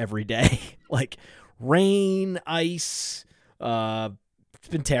awful every day. Like rain, ice, it's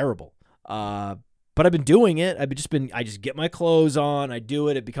been terrible. But I've been doing it. I just get my clothes on. I do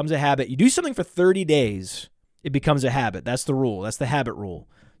it. It becomes a habit. You do something for 30 days, it becomes a habit. That's the rule. That's the habit rule.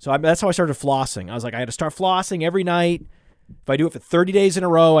 So that's how I started flossing. I was like, I had to start flossing every night. If I do it for 30 days in a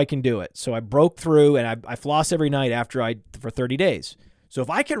row, I can do it. So I broke through, and I floss every night for 30 days. So if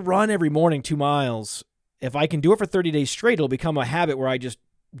I can run every morning 2 miles, if I can do it for 30 days straight, it'll become a habit where I just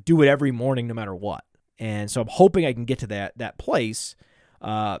do it every morning no matter what. And so I'm hoping I can get to that place.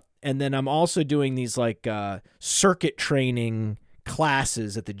 And then I'm also doing these like circuit training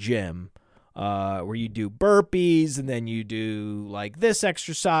classes at the gym where you do burpees, and then you do like this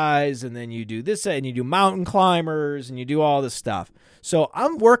exercise, and then you do this, and you do mountain climbers, and you do all this stuff. So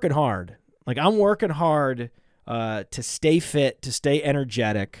I'm working hard. Like I'm working hard to stay fit, to stay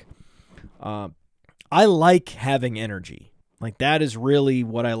energetic. I like having energy. Like that is really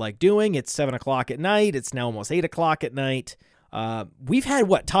what I like doing. It's 7 o'clock at night. It's now almost 8 o'clock at night. We've had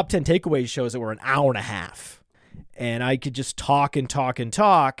top 10 takeaways shows that were an hour and a half, and I could just talk and talk and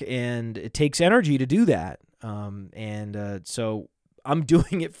talk, and it takes energy to do that. So I'm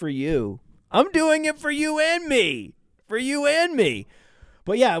doing it for you. I'm doing it for you and me,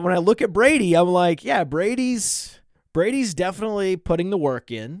 But yeah, when I look at Brady, I'm like, yeah, Brady's definitely putting the work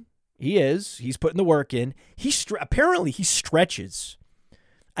in. He is. He's putting the work in. Apparently he stretches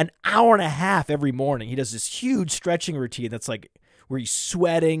an hour and a half every morning. He does this huge stretching routine that's like where he's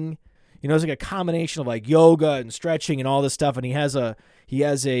sweating. You know, it's like a combination of like yoga and stretching and all this stuff. And he has a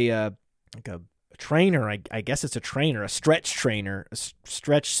trainer. I guess it's a trainer, a stretch trainer, a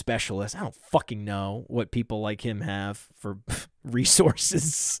stretch specialist. I don't fucking know what people like him have for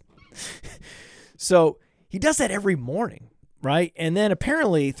resources. So he does that every morning, right? And then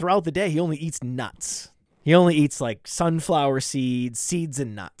apparently throughout the day, he only eats nuts. He only eats like sunflower seeds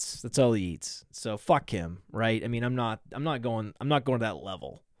and nuts. That's all he eats. So fuck him, right? I mean, I'm not going to that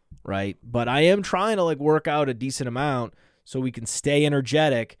level, right? But I am trying to like work out a decent amount so we can stay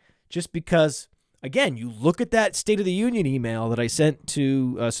energetic, just because again, you look at that State of the Union email that I sent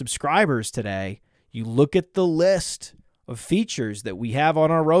to subscribers today, you look at the list of features that we have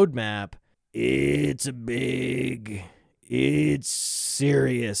on our roadmap, it's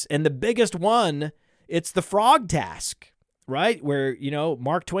serious. And the biggest one, it's the frog task, right? Where,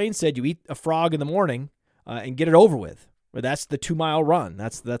 Mark Twain said you eat a frog in the morning and get it over with. Or that's the 2 mile run.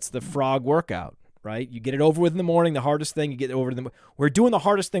 That's the frog workout, right? You get it over with in the morning. The hardest thing, you get it over to we're doing the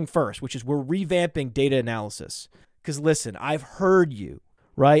hardest thing first, which is we're revamping data analysis. Because listen, I've heard you,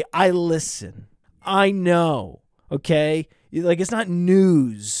 right? I listen. I know, okay? Like it's not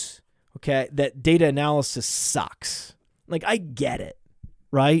news, okay, that data analysis sucks. Like I get it,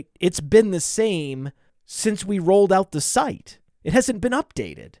 right? It's been the same since we rolled out the site. It hasn't been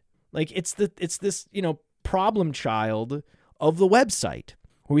updated. Like it's this, problem child of the website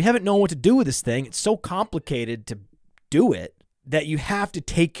where we haven't known what to do with this thing. It's so complicated to do it that you have to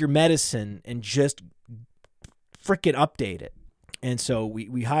take your medicine and just freaking update it. And so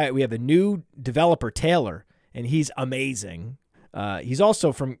we have a new developer, Taylor, and he's amazing. He's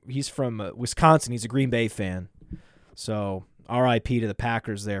from Wisconsin. He's a Green Bay fan. So RIP to the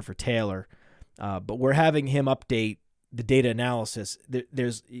Packers there for Taylor. But we're having him update the data analysis.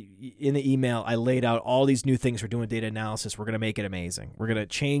 There's in the email, I laid out all these new things we're doing with data analysis. We're going to make it amazing. We're going to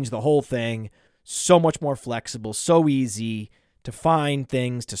change the whole thing. So much more flexible, so easy to find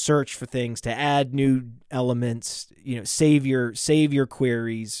things, to search for things, to add new elements, save your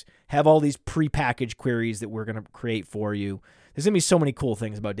queries, have all these prepackaged queries that we're going to create for you. There's going to be so many cool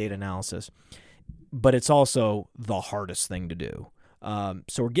things about data analysis. but it's also the hardest thing to do.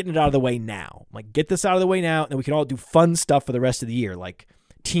 So we're getting it out of the way now. Like, get this out of the way now, and then we can all do fun stuff for the rest of the year, like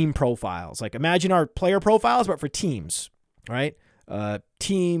team profiles. Like, imagine our player profiles, but for teams, right?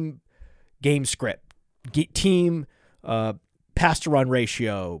 Team game script, team pass-to-run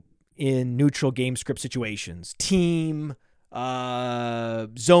ratio in neutral game script situations, team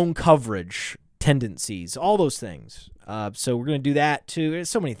zone coverage tendencies, all those things. So we're going to do that too. There's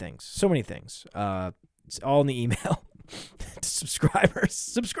so many things. It's all in the email. To subscribers,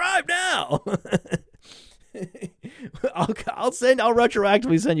 subscribe now. I'll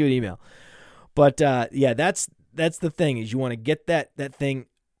retroactively send you an email. But that's the thing, is you want to get that thing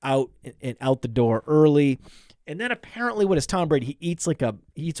out and out the door early. And then apparently, what is Tom Brady? He eats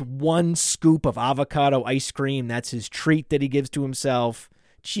one scoop of avocado ice cream. That's his treat that he gives to himself.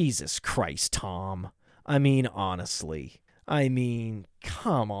 Jesus Christ, Tom. I mean, honestly.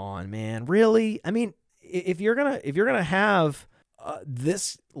 Come on, man. Really? I mean, if you're gonna have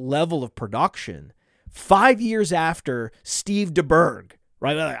this level of production, 5 years after Steve DeBerg,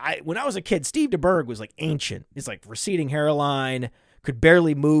 right? When I was a kid, Steve DeBerg was like ancient. He's like receding hairline, could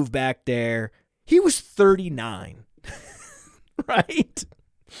barely move back there. He was 39, right?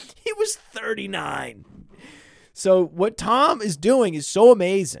 He was 39. So what Tom is doing is so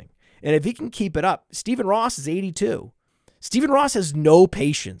amazing. And if he can keep it up, Stephen Ross is 82. Stephen Ross has no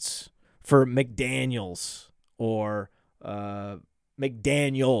patience for McDaniels or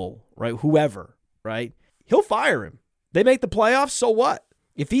McDaniel, right? Whoever, right? He'll fire him. They make the playoffs, so what?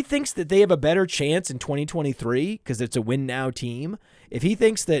 If he thinks that they have a better chance in 2023 because it's a win-now team, if he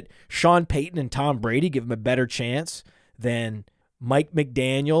thinks that Sean Payton and Tom Brady give him a better chance than Mike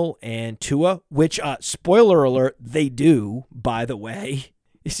McDaniel and Tua, which, spoiler alert, they do, by the way.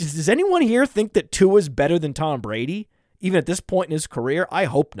 Does anyone here think that Tua's better than Tom Brady, even at this point in his career? I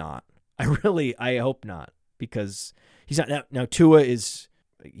hope not. I hope not, because he's not. Now Tua is,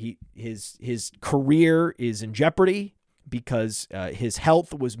 his career is in jeopardy because his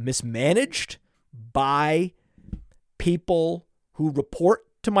health was mismanaged by people who report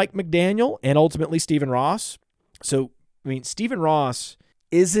to Mike McDaniel and ultimately Stephen Ross. So, I mean, Stephen Ross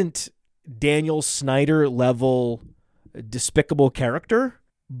isn't Daniel Snyder level despicable character,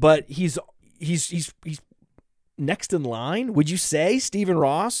 but he's next in line. Would you say Stephen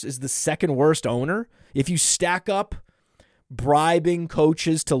Ross is the second worst owner? If you stack up bribing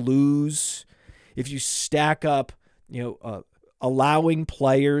coaches to lose, if you stack up, allowing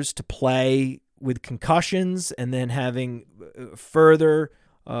players to play with concussions and then having further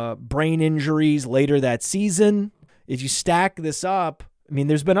brain injuries later that season, if you stack this up, I mean,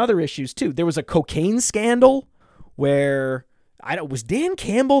 there's been other issues too. There was a cocaine scandal where was Dan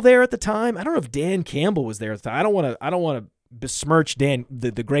Campbell there at the time? I don't know if Dan Campbell was there at the time. I don't want to besmirch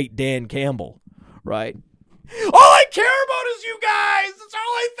the great Dan Campbell, right? All I care about is you guys. That's all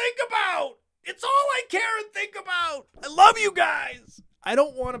I think about. It's all I care and think about. I love you guys. I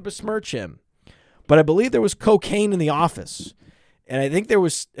don't want to besmirch him, but I believe there was cocaine in the office, and I think there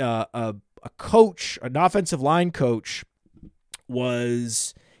was a coach, an offensive line coach,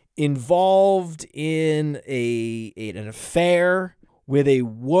 was involved in an affair with a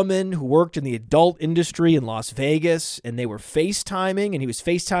woman who worked in the adult industry in Las Vegas, and they were FaceTiming, and he was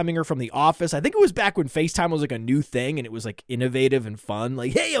FaceTiming her from the office. I think it was back when FaceTime was like a new thing, and it was like innovative and fun.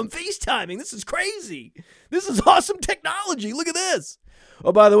 Like, hey, I'm FaceTiming. This is crazy. This is awesome technology. Look at this.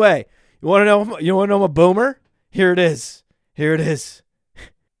 Oh, by the way, you want to know I'm a boomer? Here it is. I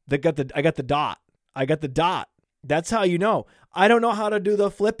got the dot. That's how you know. I don't know how to do the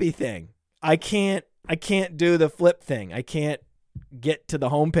flippy thing. I can't do the flip thing. I can't get to the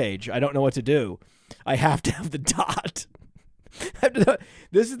homepage. I don't know what to do. I have to have the dot.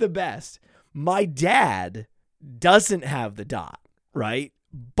 This is the best. My dad doesn't have the dot, right?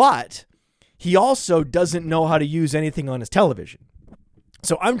 But he also doesn't know how to use anything on his television.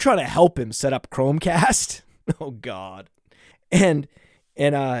 So I'm trying to help him set up Chromecast. Oh God.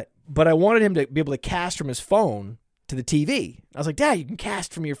 But I wanted him to be able to cast from his phone to the TV. I was like, Dad, you can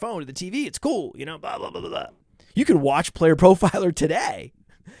cast from your phone to the TV. It's cool, blah, blah, blah, blah. You can watch Player Profiler Today.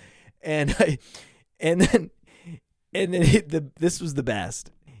 And then this was the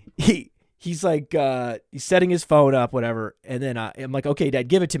best. He's like, he's setting his phone up, whatever. And then I'm like, okay, Dad,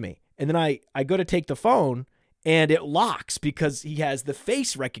 give it to me. And then I go to take the phone and it locks because he has the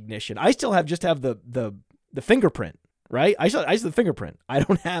face recognition. I still have the fingerprint, right? I still have the fingerprint. I'm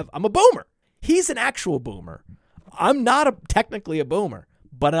a boomer. He's an actual boomer. I'm not technically a boomer,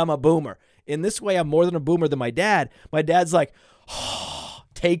 but I'm a boomer. In this way, I'm more than a boomer than my dad. My dad's like,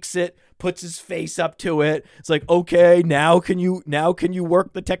 takes it, puts his face up to it. It's like, okay, now can you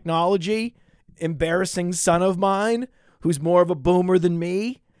work the technology? embarrassing son of mine who's more of a boomer than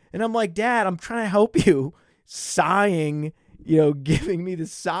me. And I'm like, Dad, I'm trying to help you. Sighing, giving me the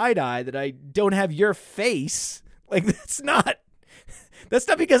side eye that I don't have your face. Like, that's not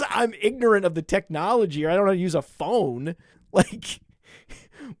because I'm ignorant of the technology or I don't know how to use a phone. Like,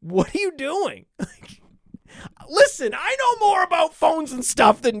 what are you doing? Like, listen, I know more about phones and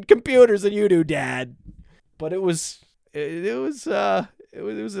stuff than computers than you do, Dad. But it was a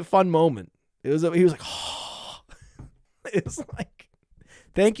fun moment. He was like, oh. It was like,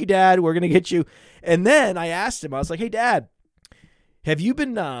 thank you, Dad. We're going to get you. And then I asked him, I was like, hey, Dad, have you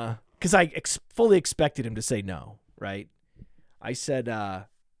been, because I fully expected him to say no, right? I said,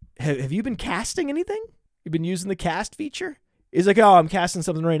 have you been casting anything? You've been using the cast feature? He's like, oh, I'm casting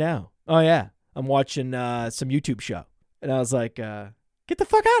something right now. Oh, yeah. I'm watching some YouTube show. And I was like, get the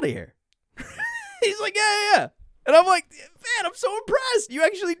fuck out of here. He's like, yeah. And I'm like, man, I'm so impressed. You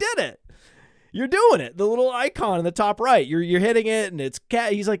actually did it. You're doing it. The little icon in the top right. You're hitting it, and it's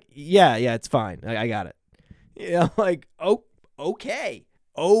cat. He's like, yeah, it's fine. I got it. I'm like, oh, okay.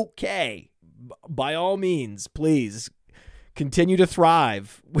 By all means, please continue to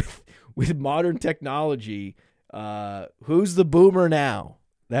thrive with modern technology. Who's the boomer now?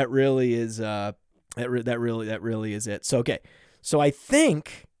 That really is that really is it. So okay. So I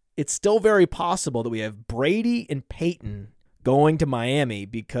think it's still very possible that we have Brady and Peyton going to Miami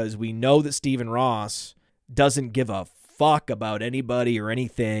because we know that Stephen Ross doesn't give a fuck about anybody or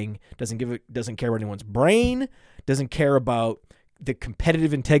anything, doesn't care about anyone's brain, doesn't care about the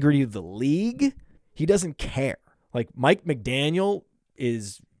competitive integrity of the league. He doesn't care. Like Mike McDaniel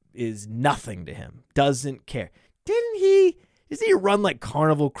is nothing to him. Doesn't care. Didn't he run like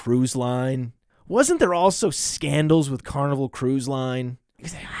Carnival Cruise Line? Wasn't there also scandals with Carnival Cruise Line?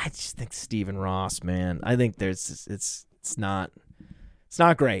 I just think Stephen Ross, man. I think it's not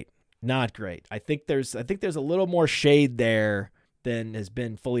great. Not great. I think there's a little more shade there than has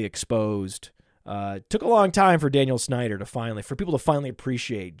been fully exposed. It took a long time for Daniel Snyder for people to finally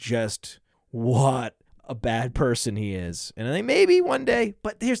appreciate just what a bad person he is. And I think maybe one day,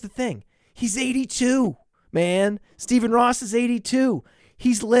 but here's the thing. He's 82, man. Stephen Ross is 82.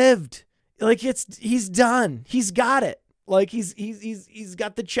 He's lived. Like he's done. He's got it. Like he's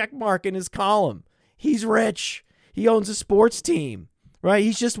got the check mark in his column. He's rich. He owns a sports team, right?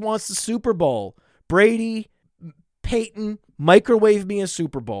 He just wants the Super Bowl. Brady, Peyton, microwave me a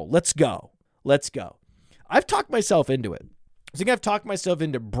Super Bowl. Let's go. I've talked myself into it. I think I've talked myself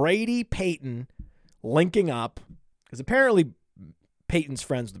into Brady, Peyton linking up because apparently Peyton's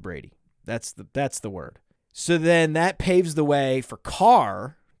friends with Brady. That's the word. So then that paves the way for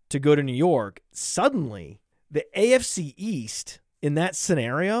Carr to go to New York. Suddenly, the AFC East in that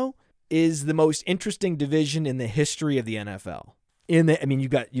scenario is the most interesting division in the history of the NFL. You've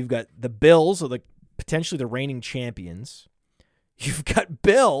got the Bills, or potentially the reigning champions. You've got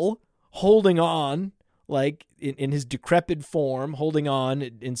Bill holding on, like in his decrepit form, holding on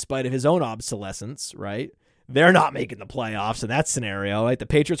in spite of his own obsolescence, right? They're not making the playoffs in that scenario, right? The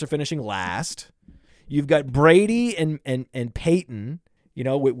Patriots are finishing last. You've got Brady and Peyton,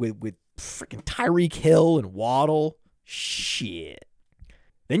 with freaking Tyreek Hill and Waddle. Shit.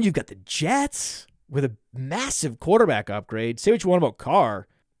 Then you've got the Jets with a massive quarterback upgrade. Say what you want about Carr.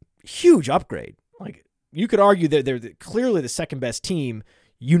 Huge upgrade. Like, you could argue that they're clearly the second best team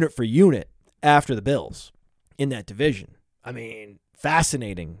unit for unit after the Bills in that division. I mean,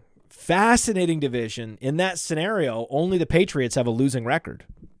 fascinating division. In that scenario, only the Patriots have a losing record,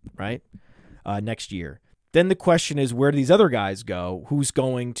 right? Next year. Then the question is, where do these other guys go? Who's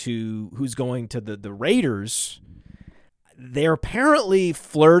going to the Raiders? They're apparently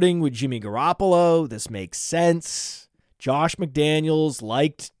flirting with Jimmy Garoppolo. This makes sense. Josh McDaniels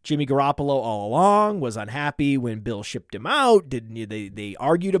liked Jimmy Garoppolo all along, was unhappy when Bill shipped him out. They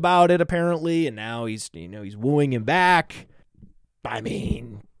argued about it apparently, and now he's wooing him back. I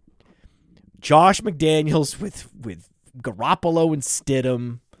mean, Josh McDaniels with Garoppolo and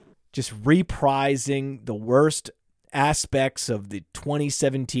Stidham just reprising the worst aspects of the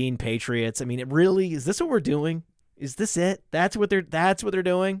 2017 Patriots. I mean, is this what we're doing? Is this it? That's what they're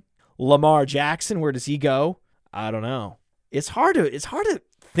doing? Lamar Jackson, where does he go? I don't know. It's hard to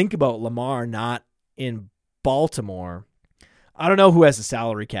think about Lamar not in Baltimore. I don't know who has the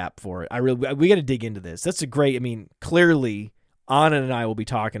salary cap for it. We got to dig into this. That's clearly Anand and I will be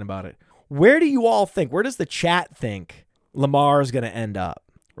talking about it. Where do you all think? Where does the chat think Lamar is going to end up?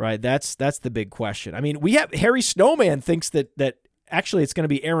 Right? That's the big question. I mean, we have Harry Snowman thinks that actually it's going to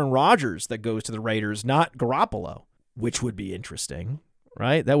be Aaron Rodgers that goes to the Raiders, not Garoppolo, which would be interesting,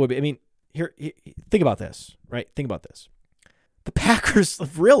 right? That would be, here, think about this, right? Think about this. the Packers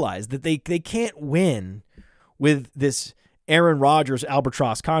have realized that they can't win with this Aaron Rodgers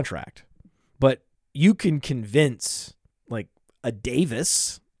albatross contract. But you can convince like a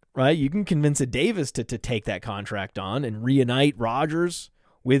Davis, right? You can convince a Davis to take that contract on and reunite Rodgers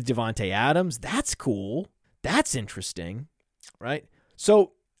with Devontae Adams. That's cool. That's interesting, right?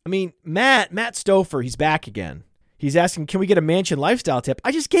 So, I mean, Matt Stouffer, he's back again. He's asking, can we get a mansion lifestyle tip?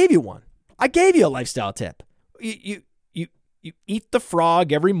 I just gave you one. I gave you a lifestyle tip. You eat the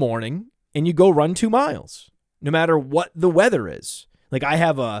frog every morning and you go run 2 miles, no matter what the weather is. Like I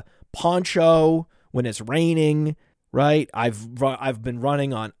have a poncho when it's raining, right? I've been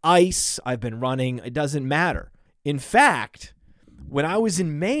running on ice. I've been running. It doesn't matter. In fact, when I was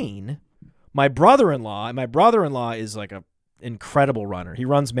in Maine, my brother-in-law is like a incredible runner. He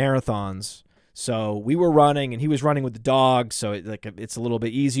runs marathons. So we were running and he was running with the dog. So it's a little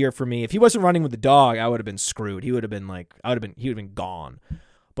bit easier for me. If he wasn't running with the dog, I would have been screwed. He would have been gone.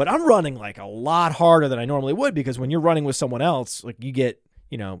 But I'm running like a lot harder than I normally would, because when you're running with someone else, like you get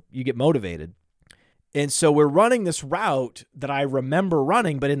motivated. And so we're running this route that I remember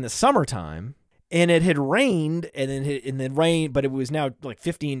running, but in the summertime, and it had rained, and then rain, but it was now like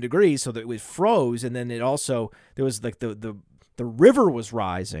 15 degrees, so that it was froze. And then it also, there was like the river was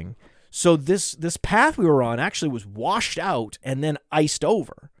rising. So this path we were on actually was washed out and then iced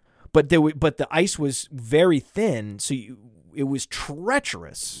over. But the ice was very thin, so it was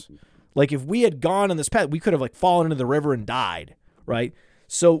treacherous. Like if we had gone on this path, we could have like fallen into the river and died, right?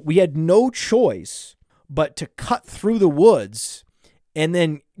 So we had no choice but to cut through the woods and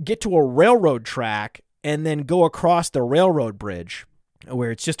then get to a railroad track and then go across the railroad bridge,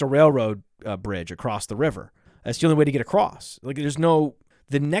 where it's just a railroad bridge across the river. That's the only way to get across. Like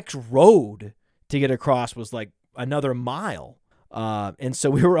the next road to get across was like another mile. And so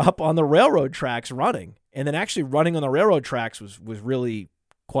we were up on the railroad tracks running, and then actually running on the railroad tracks was really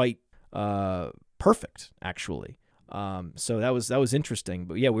quite perfect, actually. So that was interesting.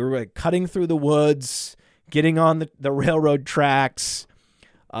 But yeah, we were like cutting through the woods, getting on the railroad tracks.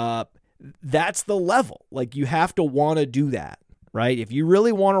 That's the level. Like you have to want to do that, right? If you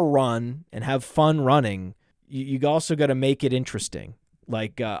really want to run and have fun running, you also got to make it interesting.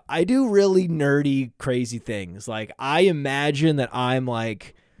 Like I do really nerdy, crazy things. Like I imagine that I'm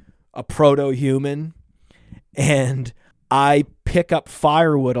like a proto-human, and I pick up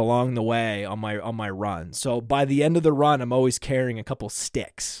firewood along the way on my run. So by the end of the run, I'm always carrying a couple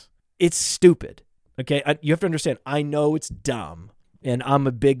sticks. It's stupid. Okay, you have to understand. I know it's dumb, and I'm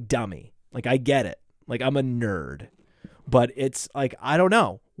a big dummy. Like I get it. Like I'm a nerd, but it's like I don't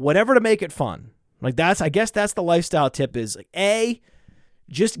know. Whatever to make it fun. Like I guess that's the lifestyle tip. Is like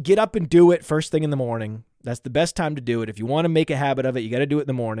just get up and do it first thing in the morning. That's the best time to do it. If you want to make a habit of it, you got to do it in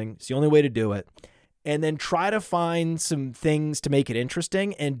the morning. It's the only way to do it. And then try to find some things to make it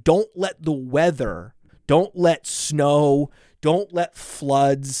interesting. And don't let the weather, don't let snow, don't let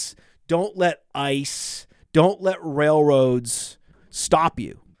floods, don't let ice, don't let railroads stop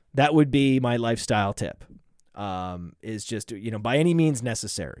you. That would be my lifestyle tip. Is just, by any means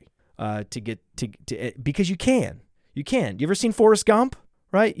necessary to get to because you can. You ever seen Forrest Gump?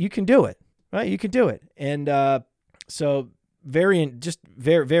 Right? You can do it. Right? You can do it. And so very,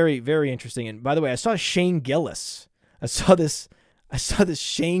 very, very interesting. And by the way, I saw Shane Gillis. I saw this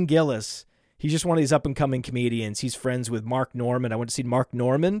Shane Gillis. He's just one of these up and coming comedians. He's friends with Mark Normand. I went to see Mark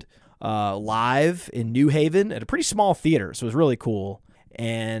Normand live in New Haven at a pretty small theater, so it was really cool.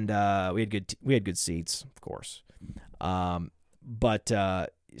 And we had good seats, of course. So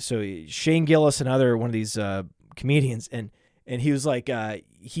Shane Gillis, another one of these comedians, and he was like,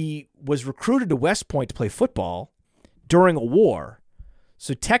 he was recruited to West Point to play football during a war.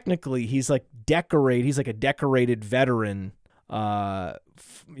 So technically he's like decorated. He's like a decorated veteran,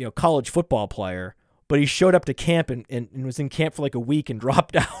 college football player, but he showed up to camp and was in camp for like a week and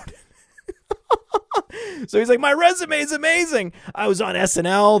dropped out. So he's like, my resume is amazing. I was on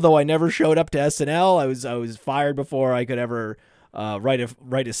SNL, though I never showed up to SNL. I was fired before I could ever write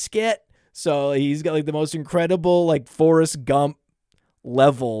a skit. So he's got like the most incredible like Forrest Gump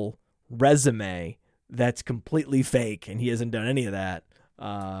level resume that's completely fake, and he hasn't done any of that.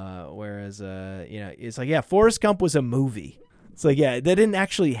 Whereas it's like, yeah, Forrest Gump was a movie. It's like, yeah, that didn't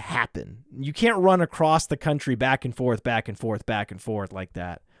actually happen. You can't run across the country back and forth like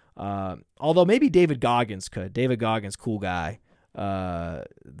that. Although maybe David Goggins could. David Goggins, cool guy.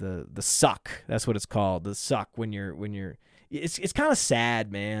 The suck. That's what it's called. The suck when you're. It's kind of sad,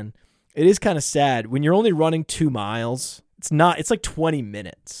 man. It is kind of sad when you're only running 2 miles. It's like 20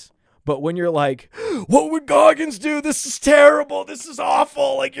 minutes. But when you're like, what would Goggins do? This is terrible. This is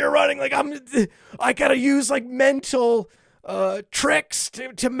awful. Like you're running. Like I gotta use like mental tricks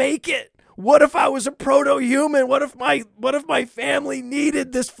to make it. What if I was a proto-human? What if my family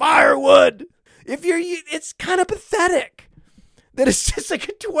needed this firewood? It's kind of pathetic that it's just like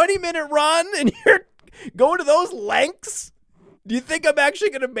a 20-minute run and you're going to those lengths. Do you think I'm actually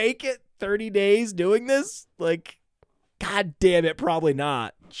going to make it 30 days doing this? Like, God damn it, probably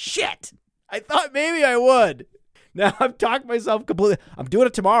not. Shit. I thought maybe I would. Now I've talked myself completely. I'm doing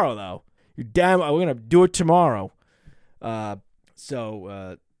it tomorrow, though. We're going to do it tomorrow.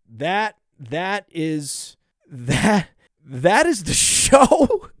 So that is the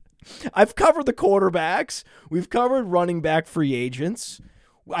show. I've covered the quarterbacks. We've covered running back free agents.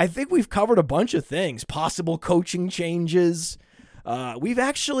 I think we've covered a bunch of things. Possible coaching changes. We've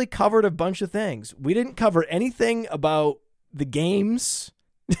actually covered a bunch of things. We didn't cover anything about the games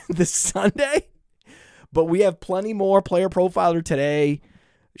this Sunday, but we have plenty more Player Profiler Today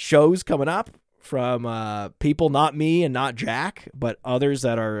shows coming up from people, not me and not Jack, but others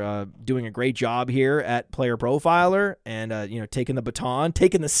that are doing a great job here at Player Profiler and, taking the baton,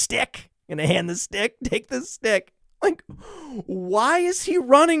 taking the stick, and hand the stick, take the stick. Like, why is he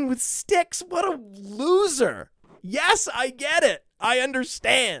running with sticks? What a loser. Yes, I get it. I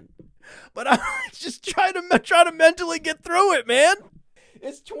understand. But I'm just trying to mentally get through it, man.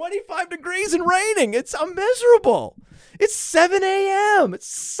 It's 25 degrees and raining. I'm miserable. It's 7 a.m. It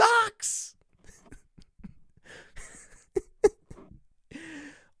sucks.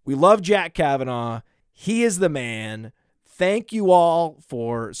 We love Jack Kavanaugh. He is the man. Thank you all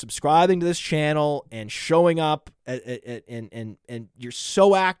for subscribing to this channel and showing up and you're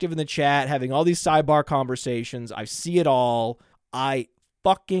so active in the chat, having all these sidebar conversations. I see it all. I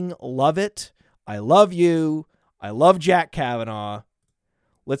fucking love it. I love you. I love Jack Kavanaugh.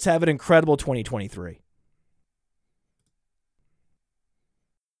 Let's have an incredible 2023.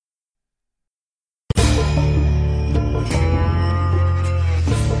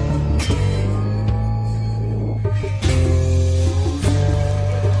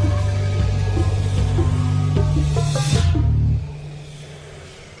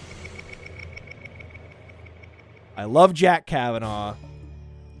 I love Jack Kavanaugh.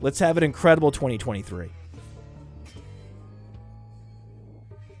 Let's have an incredible 2023.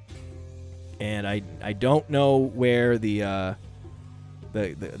 And I don't know where the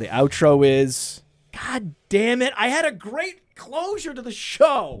outro is. God damn it. I had a great closure to the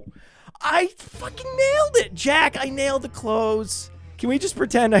show. I fucking nailed it. Jack, I nailed the close. Can we just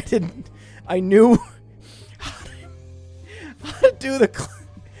pretend I knew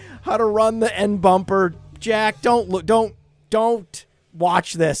how to run the end bumper? Jack, don't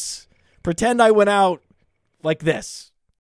watch this. Pretend I went out like this.